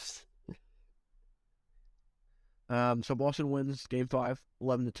gloves. So Boston wins Game 5,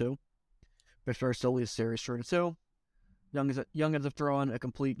 11-2. Pittsburgh still leads the series 3-2. Young ends up throwing a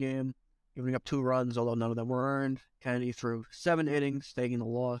complete game, giving up 2 runs, although none of them were earned. Kennedy threw 7 innings, taking the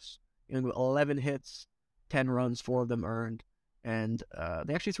loss. 11 hits, 10 runs, 4 of them earned. And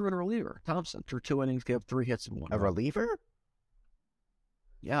they actually threw in a reliever. Thompson threw 2 innings, gave up 3 hits and 1 A run. reliever?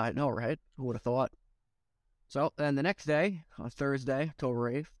 Yeah, I know, right? Who would have thought? So then the next day, on Thursday,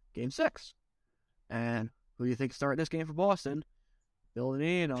 October 8th, Game 6. And who do you think started this game for Boston? Bill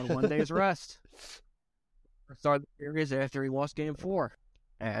Deneen on 1 day's rest. Started the series after he lost Game 4.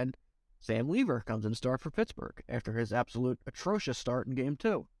 And Sam Lever comes in to start for Pittsburgh after his absolute atrocious start in Game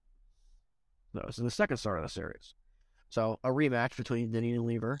 2. No, this is the second start of the series. So a rematch between Deneen and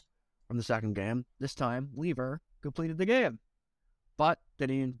Lever from the second game. This time, Lever completed the game, but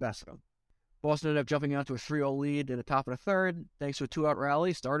Deneen bested him. Boston ended up jumping out to a 3-0 lead in the top of the third, thanks to a 2-out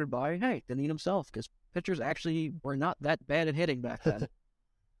rally started by, Deneen himself, because pitchers actually were not that bad at hitting back then.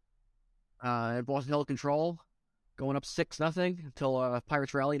 And Boston held control, going up 6-0 until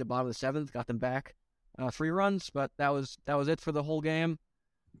Pirates rally at the bottom of the 7th, got them back 3 runs, but that was it for the whole game.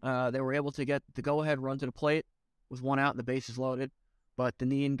 They were able to get the go-ahead run to the plate with 1 out and the bases loaded, but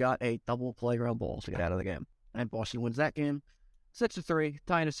Deneen got a double playground ball to get out of the game. And Boston wins that game 6-3,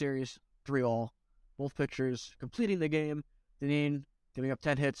 tying the series 3-all. Both pitchers completing the game. Deneen giving up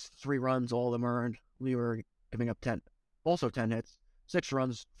 10 hits, 3 runs, all of them earned. Lever giving up 10 hits, 6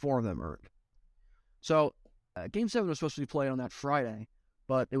 runs, 4 of them earned. So, Game 7 was supposed to be played on that Friday,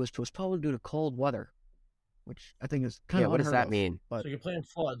 but it was postponed due to cold weather, which I think is kind of what does that of, mean? But So you're playing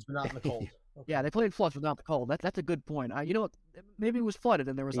floods, but not in the cold. Okay. Yeah, they played flush without the cold. That's a good point. You know what? Maybe it was flooded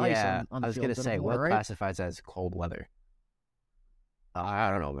and there was ice Yeah, on I the was field. gonna say, what right? classifies as cold weather? I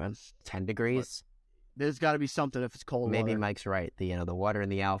don't know, man. 10 degrees? There's got to be something if it's cold Maybe weather. Mike's right. The water in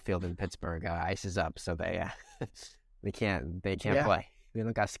the outfield in Pittsburgh ices up, so they can't Yeah. play. They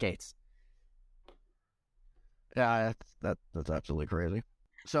don't got skates. Yeah, that's absolutely crazy.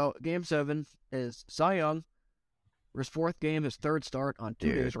 So Game 7 is Cy Young, for his fourth game, his third start on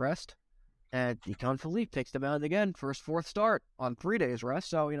 2 days rest, and Econ Philippe takes the mound again for his fourth start on 3 days rest.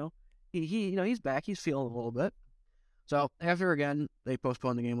 So he's back. He's feeling a little bit. So after again they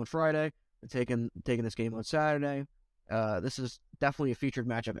postponed the game on Friday, they're taking this game on Saturday. This is definitely a featured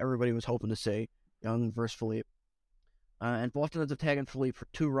matchup everybody was hoping to see, Young versus Philippe. And Boston ends up tagging Philippe for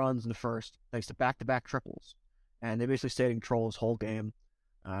 2 runs in the first, thanks to back-to-back triples. And they basically stayed in control this whole game.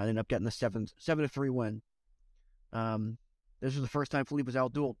 They ended up getting the 7-3 win. This was the first time Philippe was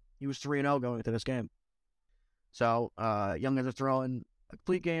outdueled. He was 3-0 going into this game. So Young ends up throwing a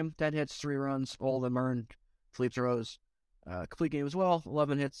complete game, 10 hits, 3 runs, all of them earned. Philippe throws a complete game as well,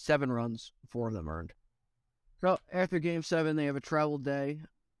 11 hits, 7 runs, 4 of them earned. So after Game 7, they have a travel day.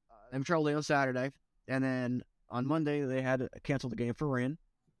 They have a travel day on Saturday, and then on Monday they had to cancel the game for rain.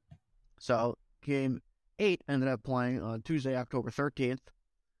 So Game 8 ended up playing on Tuesday, October 13th,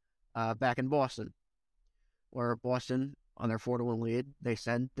 back in Boston, where Boston, on their 4-1 lead, they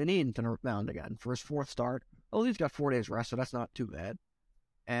send Dineen to the mound again for his fourth start. Oh, he's got 4 days rest, so that's not too bad.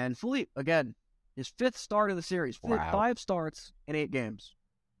 And Philippe, again, his 5th start of the series. Wow. 5 starts in 8 games.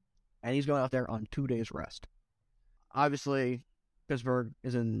 And he's going out there on 2 days rest. Obviously, Pittsburgh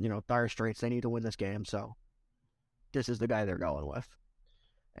is in, dire straits. They need to win this game, so this is the guy they're going with.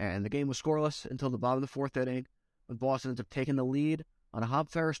 And the game was scoreless until the bottom of the 4th inning, when Boston ends up taking the lead on a Hob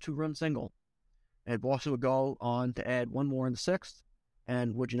Ferris 2-run single. And Boston would go on to add 1 more in the 6th.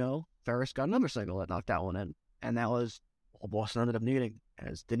 And would you know, Ferris got another single that knocked that one in. And that was all Boston ended up needing,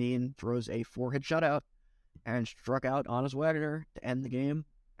 as Dineen throws a 4-hit shutout and struck out Honus Wagner to end the game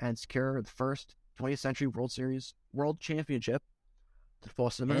and secure the first 20th Century World Series World Championship to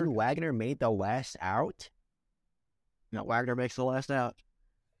Boston America. And Wagner made the last out? Now Wagner makes the last out.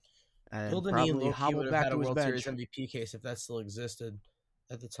 And Bill Dineen probably low-key would hobbled have back had to a his World bench. Series MVP case if that still existed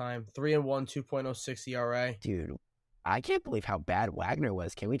at the time. 3-1, 2.06 ERA. Dude, I can't believe how bad Wagner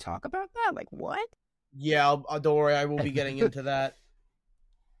was. Can we talk about that? Like, what? Yeah, don't worry, I will be getting into that.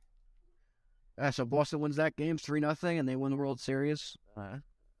 So Boston wins that game 3-0, and they win the World Series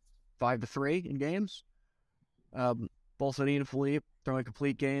 5-3 in games. Both Dineen and Philippe throwing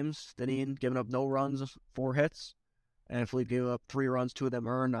complete games. Dineen giving up no runs, 4 hits. And Philippe gave up 3 runs, 2 of them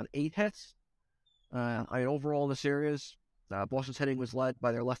earned on 8 hits. Overall in the series, Boston's hitting was led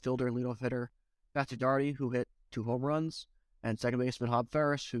by their left fielder and leadoff hitter, Patrick Daugherty, who hit 2 home runs, and second baseman Hob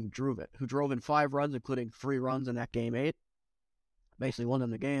Ferris, who drove in 5 runs, including 3 runs in that Game 8. Basically won them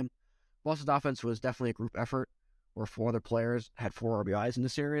the game. Boston's offense was definitely a group effort, where 4 other players had 4 RBIs in the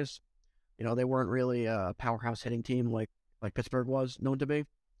series. They weren't really a powerhouse hitting team like Pittsburgh was known to be.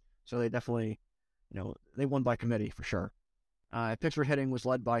 So they definitely, they won by committee for sure. Pittsburgh hitting was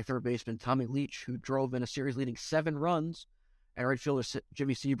led by third baseman Tommy Leach, who drove in a series-leading 7 runs, and right fielder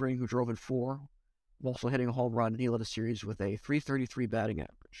Jimmy Sebring, who drove in 4, also hitting a home run, and he led the series with a .333 batting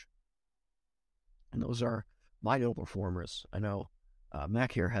average. And those are my notable performers. I know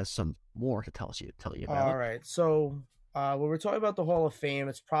Mac here has some more to tell you about. All right, so when we're talking about the Hall of Fame,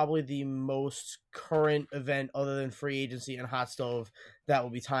 it's probably the most current event other than free agency and hot stove that will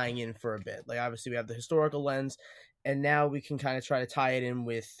be tying in for a bit. Like, obviously we have the historical lens, and now we can kind of try to tie it in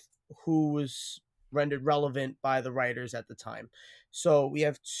with who was rendered relevant by the writers at the time. So we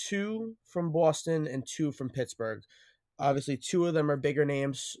have 2 from Boston and 2 from Pittsburgh. Obviously, 2 of them are bigger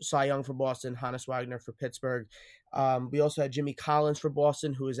names: Cy Young for Boston, Honus Wagner for Pittsburgh. We also had Jimmy Collins for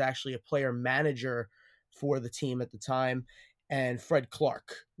Boston, who was actually a player manager for the team at the time, and Fred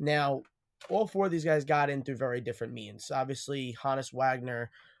Clark. Now, all 4 of these guys got in through very different means. Obviously, Honus Wagner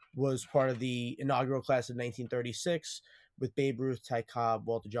was part of the inaugural class of 1936 with Babe Ruth, Ty Cobb,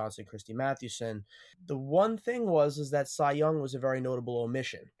 Walter Johnson, Christy Mathewson. The one thing is that Cy Young was a very notable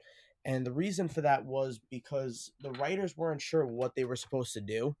omission. And the reason for that was because the writers weren't sure what they were supposed to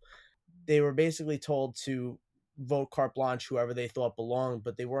do. They were basically told to vote carte blanche whoever they thought belonged,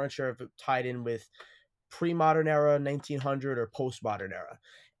 but they weren't sure if it tied in with pre-modern era, 1900, or post-modern era.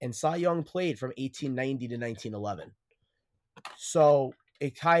 And Cy Young played from 1890 to 1911. So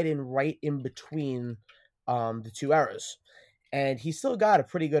it tied in right in between the 2 eras. And he still got a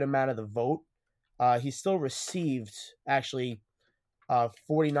pretty good amount of the vote. He still received, actually,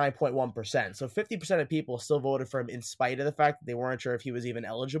 49.1%. So 50% of people still voted for him in spite of the fact that they weren't sure if he was even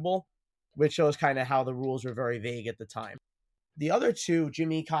eligible. which shows kind of how the rules were very vague at the time. The other two,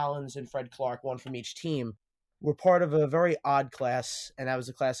 Jimmy Collins and Fred Clark, one from each team, were part of a very odd class, and that was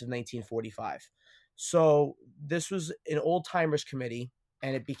the class of 1945. So this was an old-timers committee,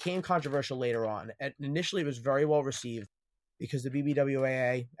 and it became controversial later on. And initially, it was very well received because the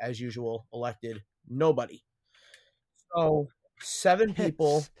BBWAA, as usual, elected nobody. So 7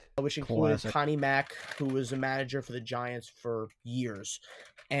 people, which included Classic. Connie Mack, who was a manager for the Giants for years,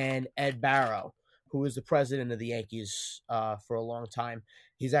 and Ed Barrow, who was the president of the Yankees for a long time.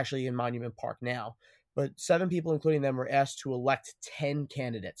 He's actually in Monument Park now. But 7 people, including them, were asked to elect 10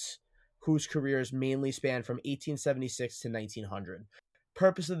 candidates whose careers mainly spanned from 1876 to 1900.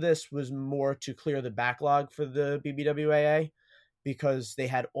 Purpose of this was more to clear the backlog for the BBWAA because they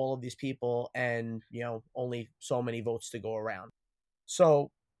had all of these people and, only so many votes to go around.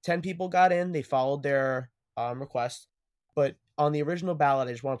 So 10 people got in. They followed their request. But on the original ballot,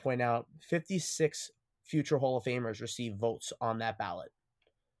 I just want to point out, 56 future Hall of Famers received votes on that ballot.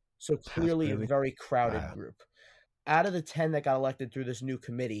 So clearly a very crowded group. Out of the 10 that got elected through this new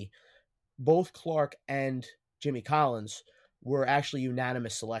committee, both Clark and Jimmy Collins were actually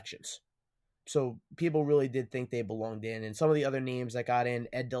unanimous selections. So people really did think they belonged in. And some of the other names that got in,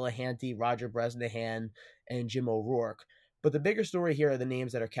 Ed Delahanty, Roger Bresnahan, and Jim O'Rourke. But the bigger story here are the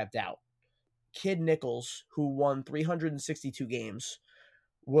names that are kept out. Kid Nichols, who won 362 games,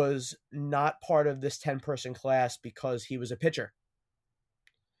 was not part of this 10-person class because he was a pitcher.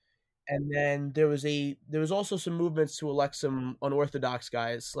 And then there was also some movements to elect some unorthodox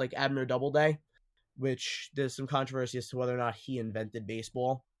guys like Abner Doubleday, which there's some controversy as to whether or not he invented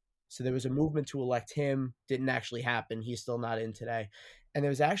baseball. So there was a movement to elect him. Didn't actually happen. He's still not in today. And there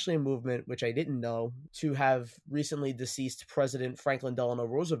was actually a movement, which I didn't know, to have recently deceased President Franklin Delano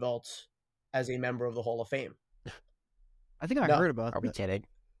Roosevelt as a member of the Hall of Fame. I think I heard about that. Are we kidding?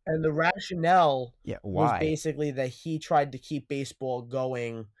 And the rationale was why? basically that he tried to keep baseball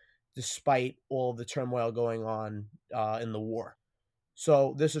going despite all of the turmoil going on in the war.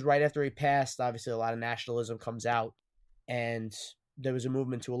 So this is right after he passed. Obviously, a lot of nationalism comes out, and there was a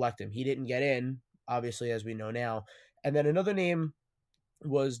movement to elect him. He didn't get in, obviously, as we know now. And then another name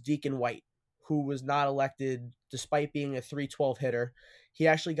was Deacon White, who was not elected despite being a .312 hitter. He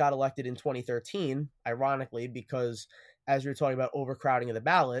actually got elected in 2013, ironically, because as we were talking about overcrowding of the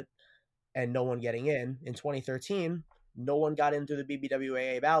ballot and no one getting in 2013, no one got into the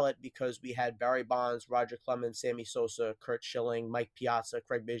BBWAA ballot because we had Barry Bonds, Roger Clemens, Sammy Sosa, Curt Schilling, Mike Piazza,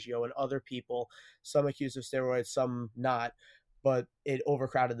 Craig Biggio, and other people, some accused of steroids, some not, but it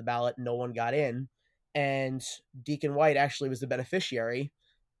overcrowded the ballot. No one got in. And Deacon White actually was the beneficiary,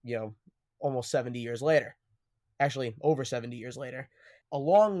 almost 70 years later. Actually, over 70 years later.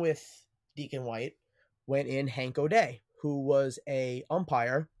 Along with Deacon White went in Hank O'Day, who was a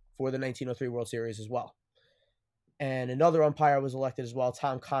umpire for the 1903 World Series as well. And another umpire was elected as well,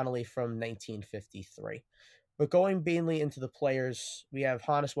 Tom Connolly from 1953. But going mainly into the players, we have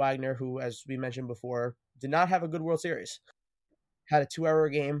Honus Wagner, who, as we mentioned before, did not have a good World Series. Had a 2-error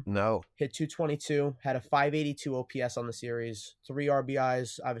game. No. Hit .222. Had a .582 OPS on the series. 3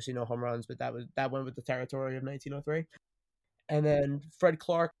 RBIs. Obviously no home runs, but that went with the territory of 1903. And then Fred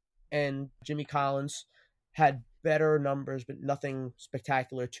Clark and Jimmy Collins had better numbers, but nothing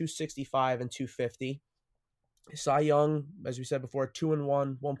spectacular. .265 and .250. Cy Young, as we said before,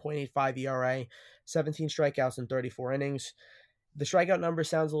 2-1, 1.85 ERA, 17 strikeouts in 34 innings. The strikeout number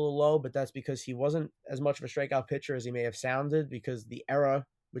sounds a little low, but that's because he wasn't as much of a strikeout pitcher as he may have sounded, because the era,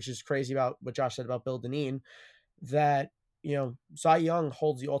 which is crazy about what Josh said about Bill Dineen, that, Cy Young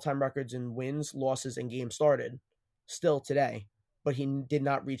holds the all-time records in wins, losses, and games started still today, but he did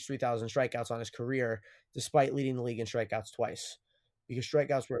not reach 3,000 strikeouts on his career, despite leading the league in strikeouts twice. Because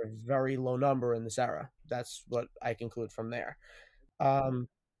strikeouts were a very low number in this era. That's what I conclude from there.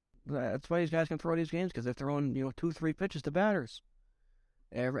 That's why these guys can throw these games, because they're throwing 2-3 pitches to batters.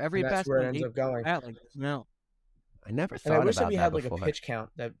 Every that's where it ends up going. No, I never thought and I about wish that we had before. a pitch count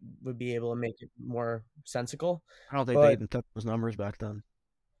that would be able to make it more sensical. I don't think they even took those numbers back then.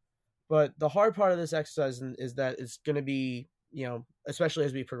 But the hard part of this exercise is that it's going to be, especially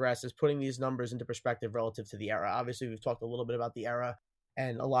as we progress, is putting these numbers into perspective relative to the era. Obviously, we've talked a little bit about the era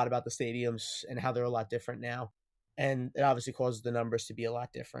and a lot about the stadiums and how they're a lot different now. And it obviously causes the numbers to be a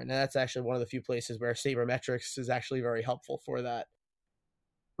lot different. And that's actually one of the few places where sabermetrics is actually very helpful for that.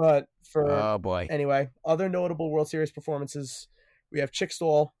 But anyway, other notable World Series performances, we have Chick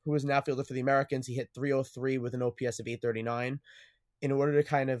Stahl, who was an outfielder for the Americans. He hit .303 with an OPS of .839. In order to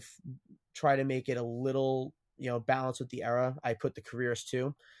kind of try to make it a little, balance with the era, I put the careers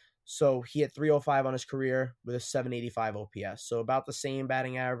too. So he hit .305 on his career with a .785 OPS. So about the same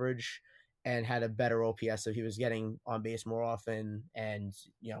batting average and had a better OPS, so he was getting on base more often and,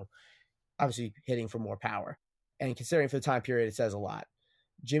 obviously hitting for more power. And considering for the time period, it says a lot.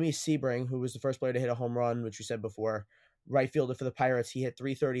 Jimmy Sebring, who was the first player to hit a home run, which we said before, right fielder for the Pirates, he hit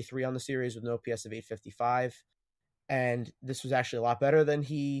 333 on the series with an OPS of 855. And this was actually a lot better than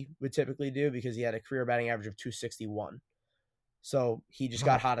he would typically do because he had a career batting average of 261. So he just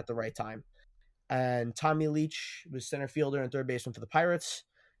got hot at the right time. And Tommy Leach was center fielder and third baseman for the Pirates.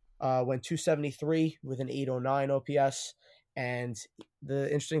 Went 273 with an 809 OPS. And the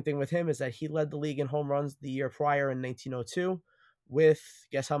interesting thing with him is that he led the league in home runs the year prior in 1902 with,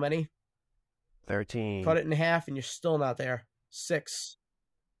 guess how many? 13. Cut it in half and you're still not there. 6.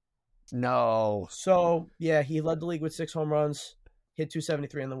 No. So, yeah, he led the league with 6 home runs, hit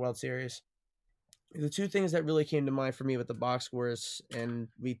 273 in the World Series. The two things that really came to mind for me with the box scores, and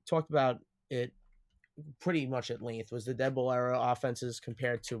we talked about it pretty much at length, was the dead ball era offenses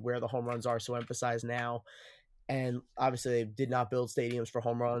compared to where the home runs are so emphasized now. And obviously they did not build stadiums for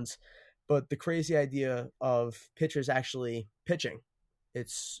home runs, but the crazy idea of pitchers actually pitching,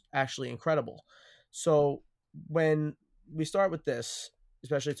 it's actually incredible. So when we start with this,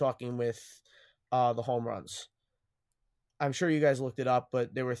 especially talking with the home runs, I'm sure you guys looked it up,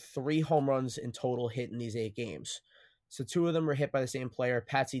 but there were 3 home runs in total hit in these 8 games. So 2 of them were hit by the same player,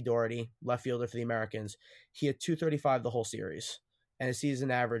 Patsy Doherty, left fielder for the Americans. He had 235 the whole series, and his season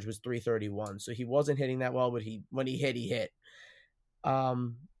average was 331. So he wasn't hitting that well, but when he hit.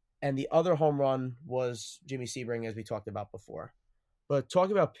 And the other home run was Jimmy Sebring, as we talked about before. But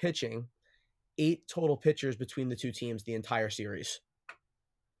talking about pitching, 8 total pitchers between the two teams the entire series.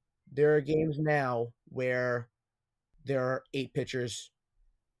 There are games now where there are 8 pitchers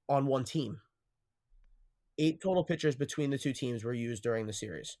on one team. 8 total pitchers between the two teams were used during the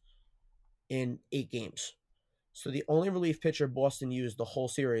series in 8 games. So the only relief pitcher Boston used the whole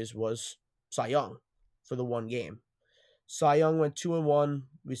series was Cy Young for the one game. Cy Young went 2-1,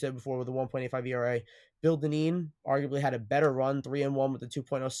 we said before, with a 1.85 ERA. Bill Dineen arguably had a better run, 3-1 with a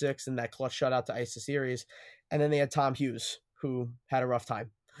 2.06 and that clutch shutout to ice the series. And then they had Tom Hughes, who had a rough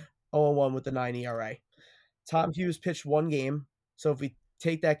time, 0-1 with the 9 ERA. Tom Hughes pitched 1 game, so if we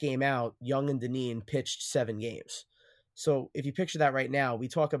take that game out, Young and Dineen pitched 7 games. So if you picture that right now, we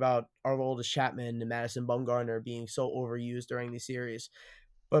talk about Aroldis Chapman and Madison Bumgarner being so overused during these series.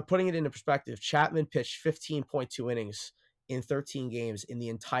 But putting it into perspective, Chapman pitched 15.2 innings in 13 games in the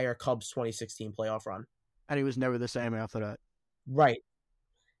entire Cubs 2016 playoff run. And he was never the same after that. Right.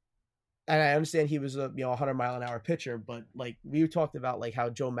 And I understand he was a 100-mile-an-hour pitcher, but like we talked about like how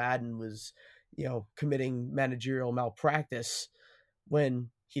Joe Madden was, committing managerial malpractice when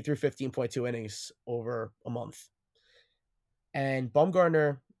he threw 15.2 innings over a month. And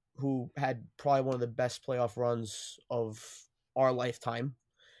Bumgarner, who had probably one of the best playoff runs of our lifetime,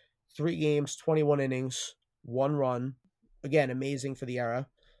 3 games, 21 innings, 1 run. Again, amazing for the era.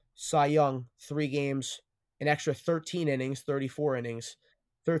 Cy Young, 3 games, an extra 13 innings, 34 innings,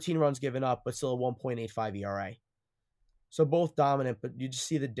 13 runs given up, but still a 1.85 ERA. So both dominant, but you just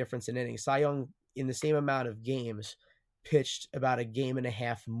see the difference in innings. Cy Young, in the same amount of games, pitched about a game and a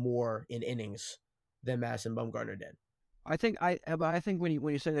half more in innings than Madison Bumgarner did. I think when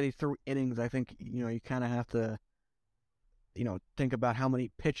you say that he threw innings, I think you kind of have to think about how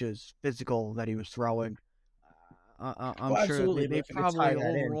many pitches physical that he was throwing. I'm sure they probably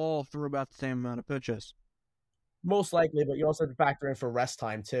overall threw about the same amount of pitches. Most likely, but you also have to factor in for rest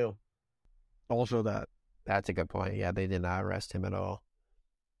time too. Also That's a good point. Yeah, they did not rest him at all.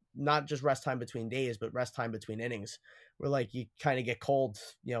 Not just rest time between days, but rest time between innings, where like you kind of get cold,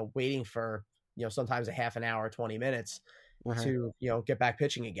 waiting for sometimes a half an hour, 20 minutes to get back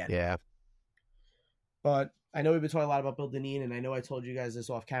pitching again. Yeah. But I know we've been talking a lot about Bill Dineen, and I know I told you guys this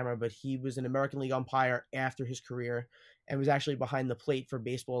off camera, but he was an American League umpire after his career and was actually behind the plate for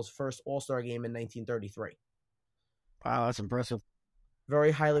baseball's first All-Star game in 1933. Wow, that's impressive.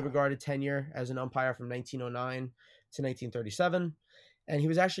 Very highly regarded tenure as an umpire from 1909 to 1937. And he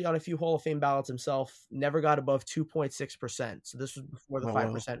was actually on a few Hall of Fame ballots himself, never got above 2.6%. So this was before the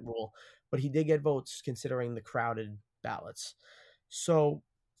 5% rule. But he did get votes considering the crowded ballots. So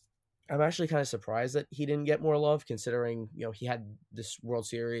I'm actually kind of surprised that he didn't get more love, considering he had this World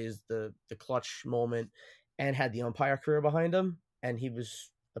Series, the clutch moment, and had the umpire career behind him, and he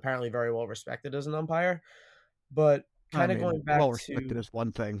was apparently very well respected as an umpire. But going back, well respected is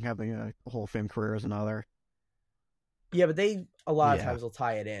one thing, having a Hall of Fame career is another. Yeah, but they a lot of times will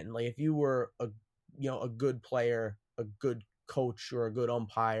tie it in. Like if you were a good player, a good coach, or a good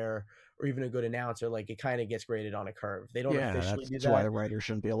umpire, or even a good announcer, like it kind of gets graded on a curve. They don't officially do that. That's why the writers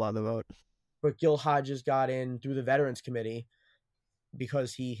shouldn't be allowed to vote. But Gil Hodges got in through the Veterans Committee,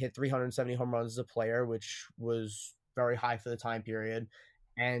 because he hit 370 home runs as a player, which was very high for the time period,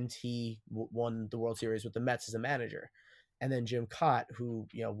 and he won the World Series with the Mets as a manager. And then Jim Cott, who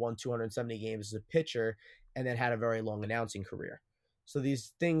won 270 games as a pitcher, and then had a very long announcing career. So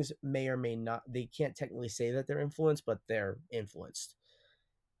these things may or may not, they can't technically say that they're influenced, but they're influenced.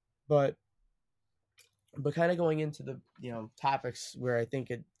 But kind of going into the topics where I think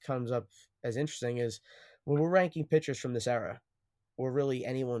it comes up as interesting is when we're ranking pitchers from this era, or really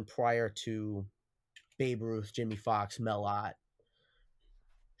anyone prior to Babe Ruth, Jimmy Fox, Mel Ott,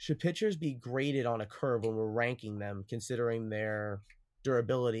 should pitchers be graded on a curve when we're ranking them, considering their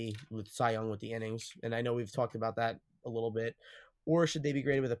durability with Cy Young with the innings? And I know we've talked about that a little bit. Or should they be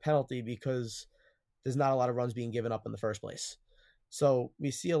graded with a penalty because there's not a lot of runs being given up in the first place? So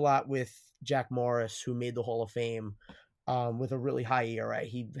we see a lot with Jack Morris, who made the Hall of Fame with a really high ERA.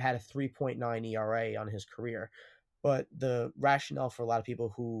 He had a 3.9 ERA on his career. But the rationale for a lot of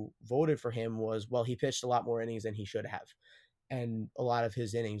people who voted for him was, well, he pitched a lot more innings than he should have. And a lot of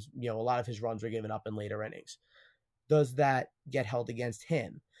his innings, a lot of his runs were given up in later innings. Does that get held against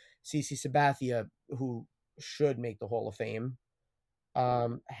him? CC Sabathia, who should make the Hall of Fame,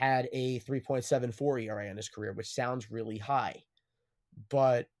 had a 3.74 ERA in his career, which sounds really high.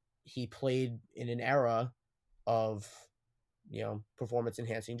 But he played in an era of,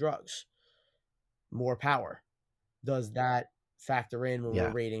 performance-enhancing drugs, more power. Does that factor in when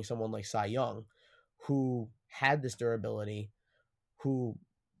we're rating someone like Cy Young, who had this durability, who,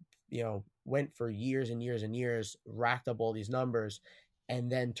 went for years and years and years, racked up all these numbers,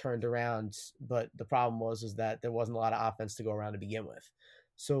 and then turned around? But the problem was that there wasn't a lot of offense to go around to begin with.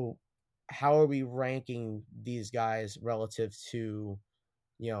 So how are we ranking these guys relative to,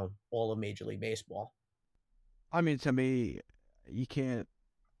 all of Major League Baseball? I mean, to me, you can't.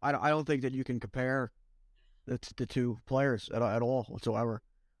 I don't think that you can compare the two players at all whatsoever.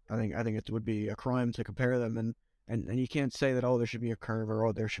 I think it would be a crime to compare them, and you can't say that, oh, there should be a curve or,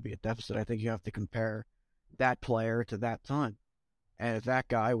 oh, there should be a deficit. I think you have to compare that player to that time. And if that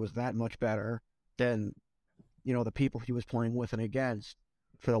guy was that much better than, the people he was playing with and against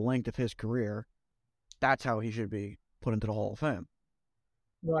for the length of his career, that's how he should be put into the Hall of Fame.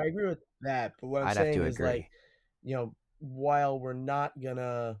 No, I agree with that. But what I'm saying is, like, while we're not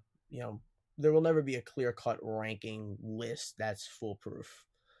gonna, there will never be a clear-cut ranking list that's foolproof.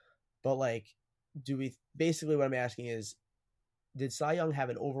 But, like, basically what I'm asking is, did Cy Young have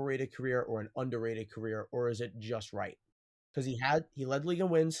an overrated career or an underrated career, or is it just right? Because he led the league in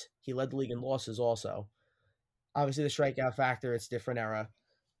wins, he led the league in losses also. Obviously, the strikeout factor, it's different era.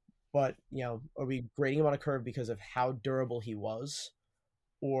 But, are we grading him on a curve because of how durable he was?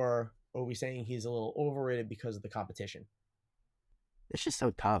 Or are we saying he's a little overrated because of the competition? It's just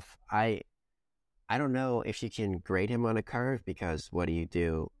so tough. I don't know if you can grade him on a curve, because what do you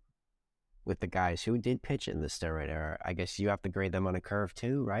do with the guys who did pitch in the steroid era? I guess you have to grade them on a curve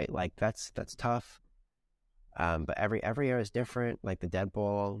too, right? Like that's tough. But every era is different. Like the dead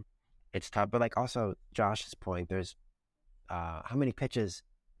ball, it's tough. But like also Josh's point, there's how many pitches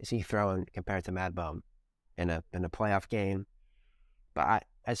is he throwing compared to Mad Bum in a playoff game? But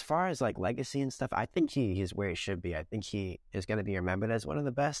as far as like legacy and stuff, I think he is where he should be. I think he is going to be remembered as one of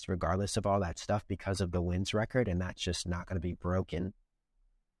the best, regardless of all that stuff, because of the wins record, and that's just not going to be broken.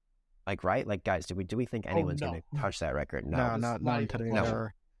 Like, right? Like, guys, do we think anyone's going to touch that record? No, not in today's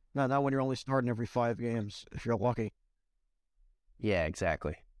era. No, not when you're only starting every 5 games, if you're lucky. Yeah,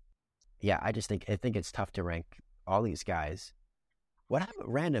 exactly. Yeah, I think it's tough to rank all these guys. What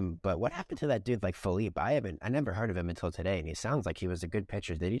happened to that dude like Philippe? I never heard of him until today, and he sounds like he was a good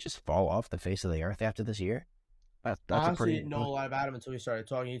pitcher. Did he just fall off the face of the earth after this year? That's honestly didn't know a lot about him until we started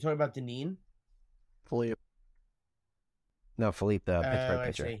talking. You talking about Dineen? Philippe. No, Philippe, the Pittsburgh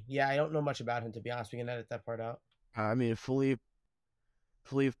pitcher. See. Yeah, I don't know much about him, to be honest. We can edit that part out. I mean, Philippe,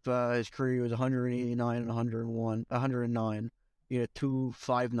 his career was 189 and 109. He had a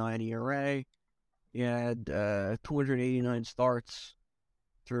 2.59 ERA. He had 289 starts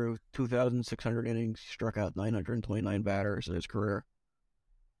through 2,600 innings. He struck out 929 batters in his career.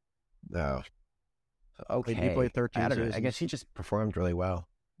 No. Okay. He played 13 seasons. I guess he just performed really well.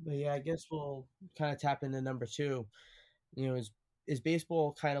 But yeah, I guess we'll kind of tap into number 2. Is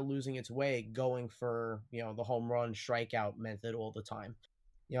baseball kind of losing its way going for, the home run strikeout method all the time?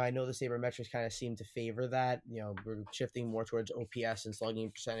 I know the sabermetrics kind of seem to favor that. We're shifting more towards OPS and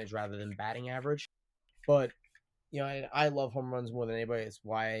slugging percentage rather than batting average. But, I love home runs more than anybody. It's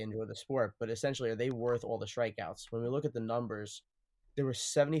why I enjoy the sport. But essentially, are they worth all the strikeouts? When we look at the numbers, there were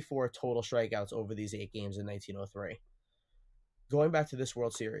 74 total strikeouts over these 8 games in 1903. Going back to this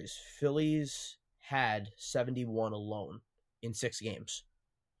World Series, Phillies had 71 alone. in 6 games.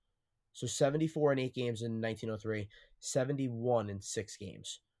 So 74 in 8 games in 1903, 71 in 6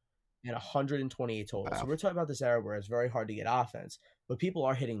 games, and 128 total. Wow. So we're talking about this era where it's very hard to get offense, but people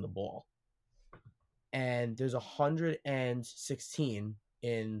are hitting the ball. And there's 116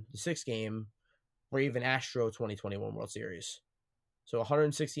 in the 6 game Brave and Astro 2021 World Series. So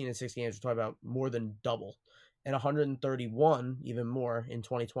 116 in 6 games, we're talking about more than double. And 131, even more, in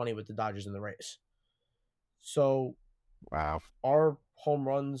 2020 with the Dodgers and the Rays. So, Wow. are home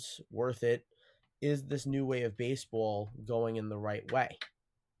runs worth it? Is this new way of baseball going in the right way?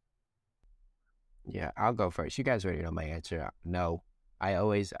 Yeah, I'll go first. You guys already know my answer. No.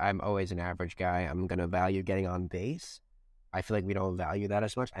 I'm always an average guy. I'm gonna value getting on base. I feel like we don't value that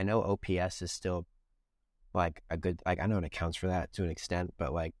as much. I know OPS is still like a good, like I know it accounts for that to an extent,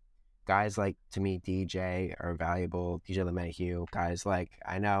 but like guys like, to me, DJ are valuable. DJ LeMahieu, guys like,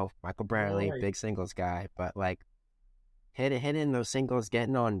 I know Michael Brantley, Right. big singles guy, but like hitting those singles,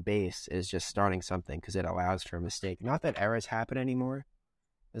 getting on base is just starting something because it allows for a mistake. Not that errors happen anymore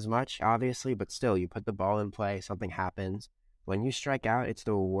as much, obviously, but still, you put the ball in play, something happens. When you strike out, it's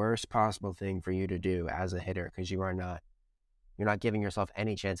the worst possible thing for you to do as a hitter because you're not giving yourself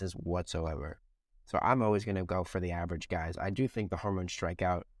any chances whatsoever. So I'm always going to go for the average guys. I do think the home run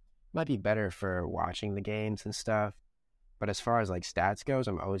strikeout might be better for watching the games and stuff, but as far as like stats goes,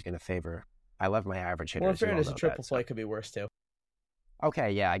 I'm always going to favor. I love my average hitters. Well, in fairness, you a all know triple that, so. play could be worse too.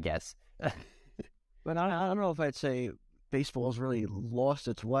 Okay, yeah, I guess. But I don't know if I'd say baseball's really lost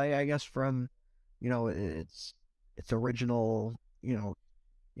its way, I guess, from, its original,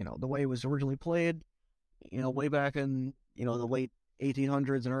 the way it was originally played, way back in, the late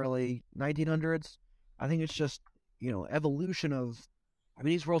 1800s and early 1900s. I think it's just, evolution of,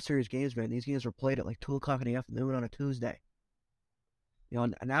 these World Series games, man, these games were played at like 2 o'clock in the afternoon on a Tuesday.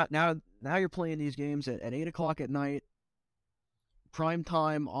 Now you're playing these games at 8 o'clock at night, prime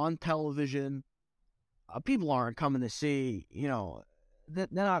time on television. People aren't coming to see, they're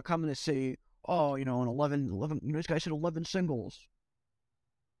not coming to see, an 11, this guy said 11 singles.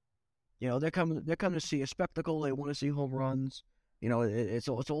 They're coming to see a spectacle. They want to see home runs. It's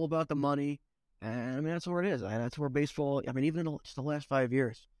all about the money. And that's where it is. And that's where baseball, even in just the last 5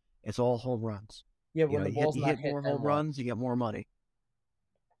 years, it's all home runs. Yeah, but when the ball's you not hit more hit, home runs, you get more money.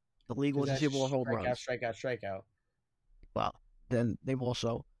 The league wants to see more home runs. Strikeout. Well, then they've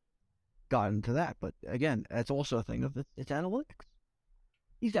also gotten to that. But again, that's also a thing of it's analytics.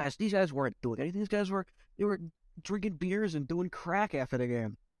 These guys weren't doing anything. These guys were drinking beers and doing crack after the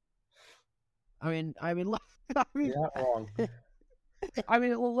game. You're not wrong.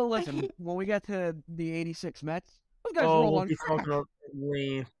 Listen, when we get to the 86 Mets, those guys were Oh, all we'll on be crack. talking about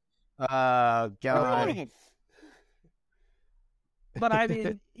Lee. God. But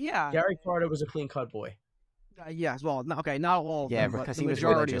yeah. Gary Carter was a clean cut boy. Yes, well, okay, not all of Yeah, them, but because the he was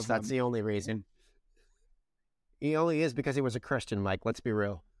majority religious. of That's them. the only reason. He only is because he was a Christian, Mike. Let's be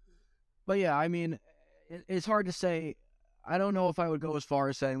real. But yeah, it's hard to say. I don't know if I would go as far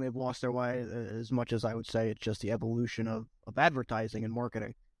as saying they've lost their way as much as I would say it's just the evolution of advertising and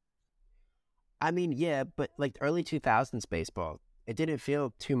marketing. Yeah, but like early 2000s baseball, it didn't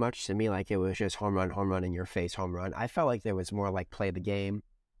feel too much to me like it was just home run in your face, home run. I felt like there was more like play the game.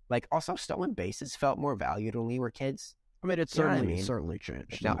 Like also stolen bases felt more valued when we were kids. It's You know what I certainly mean? certainly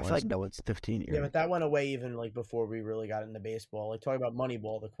changed. Now, in I the feel like last no one's 15 years. Yeah, but that went away even like before we really got into baseball. Like talking about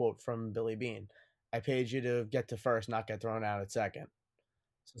Moneyball, the quote from Billy Bean: "I paid you to get to first, not get thrown out at second."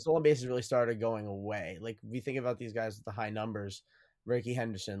 So stolen bases really started going away. Like we think about these guys with the high numbers: Ricky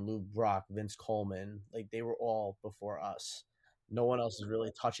Henderson, Lou Brock, Vince Coleman. Like they were all before us. No one else is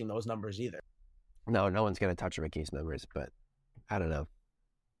really touching those numbers either. No one's gonna touch Ricky's numbers, but I don't know.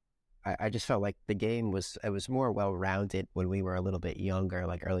 I just felt like the game was more well rounded when we were a little bit younger,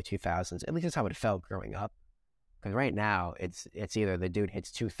 like early 2000s. At least that's how it felt growing up. Because right now it's either the dude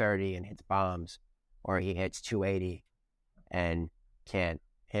hits 230 and hits bombs, or he hits 280 and can't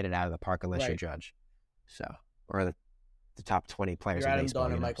hit it out of the park unless you're Right. Judge. So, or the top 20 players You're in Adam baseball.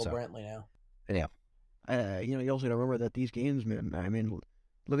 Dunn and you know, Michael so. Brantley now. Yeah. You also got to remember that these games, man.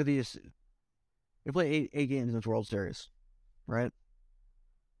 Look at these. We play eight games in this World Series, right?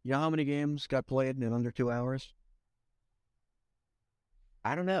 You know how many games got played in under 2 hours?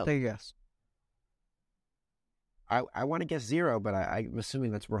 I don't know. Take a guess. I want to guess 0, but I'm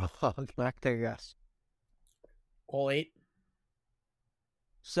assuming that's wrong. Mac, take a guess. All 8.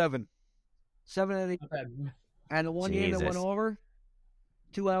 7. 7 of the, Not bad. and the one game that went Jesus. over,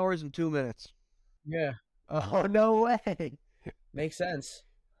 2 hours and 2 minutes. Yeah, Oh, no way. makes sense.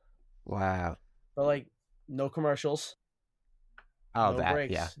 Wow. But like, no commercials, Oh, no that,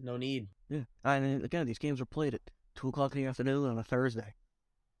 breaks, yeah. no need. Yeah. And again, these games were played at 2:00 in the afternoon on a Thursday.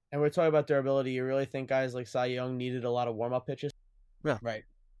 And we're talking about durability. You really think guys like Cy Young needed a lot of warm-up pitches? Yeah. Right.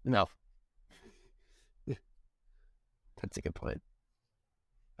 No. That's a good point.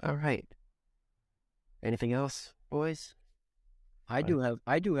 All right. Anything else, boys? I do have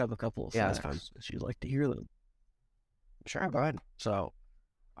a couple of Yeah, facts. that's fine. If you'd like to hear them. Sure, go ahead. So,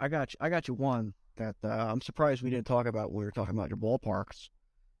 I got you one that I'm surprised we didn't talk about when we were talking about your ballparks.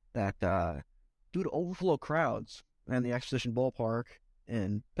 That due to overflow crowds and the Exposition Ballpark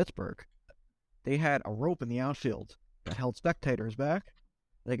in Pittsburgh, they had a rope in the outfield that held spectators back.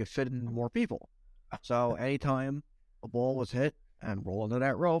 They could fit in more people. So anytime a ball was hit and roll under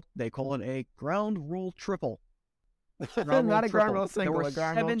that rope, they call it a ground rule triple. Not a ground triple. rule single, There were a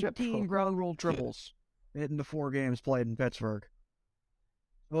ground rule 17 triple. ground rule triples in the 4 games played in Pittsburgh.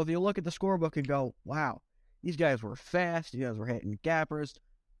 Well, if you look at the scorebook and go, wow, these guys were fast, these guys were hitting gappers.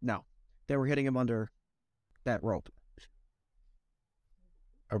 No, they were hitting him under that rope.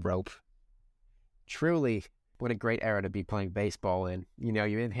 A rope. Truly, what a great era to be playing baseball in. You know,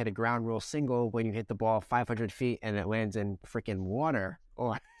 you hit a ground rule single when you hit the ball 500 feet and it lands in freaking water.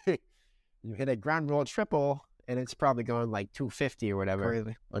 Or you hit a ground rule triple and it's probably going like 250 or whatever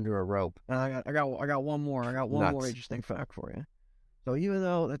Crazy. under a rope. And I got one more. I got one more interesting fact for you. So even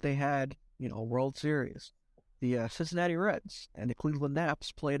though that they had, World Series, the Cincinnati Reds and the Cleveland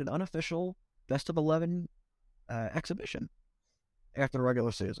Naps played an unofficial best of 11 exhibition after the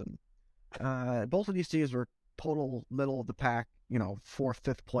regular season. Both of these teams were total middle of the pack, 4th,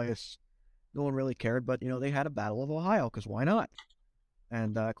 5th place. No one really cared, but they had a battle of Ohio because why not?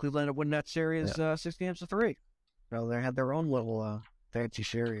 And Cleveland ended up winning that series 6-3. So they had their own little fancy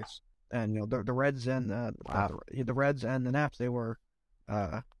series. And the Reds and the Reds and the Naps, they were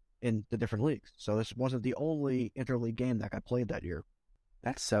in the different leagues. So this wasn't the only interleague game that got played that year.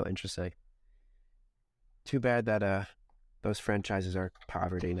 That's so interesting. Too bad that those franchises are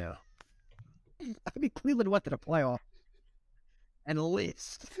poverty now. I mean, Cleveland went to the playoff, and at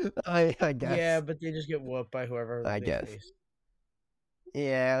least I guess. Yeah, but they just get whooped by whoever. I they guess. face.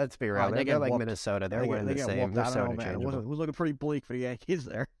 Yeah, let's be real. they They're get like whooped. Minnesota. They're winning the get same. whooped. They're I don't so know, man. It interchangeable. was looking pretty bleak for the Yankees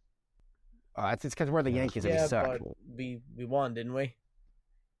there. It's because we're the Yankees and we Yeah, suck. but we won, didn't we?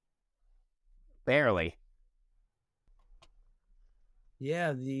 Barely.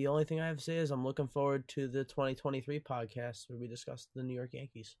 Yeah, the only thing I have to say is I'm looking forward to the 2023 podcast where we discuss the New York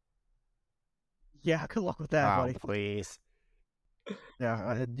Yankees. Yeah, good luck with that, Oh, buddy. please.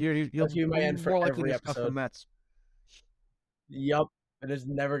 Yeah, you'll That's you, my end for more likely every discuss the episode. Mets. Yup, it is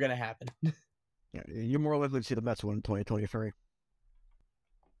never going to happen. Yeah, you're more likely to see the Mets win in 2023.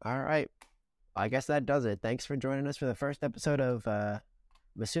 All right. I guess that does it. Thanks for joining us for the first episode of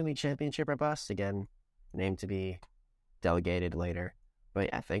Masumi Championship or Bust. Again, name to be delegated later. But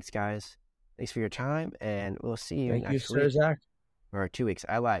yeah, thanks, guys. Thanks for your time, and we'll see you Thank you, next Sir week. Zach. Or 2 weeks.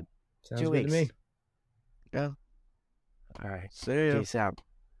 I lied. Sounds 2 good weeks. to me. Yeah. All right. See ya. Peace out.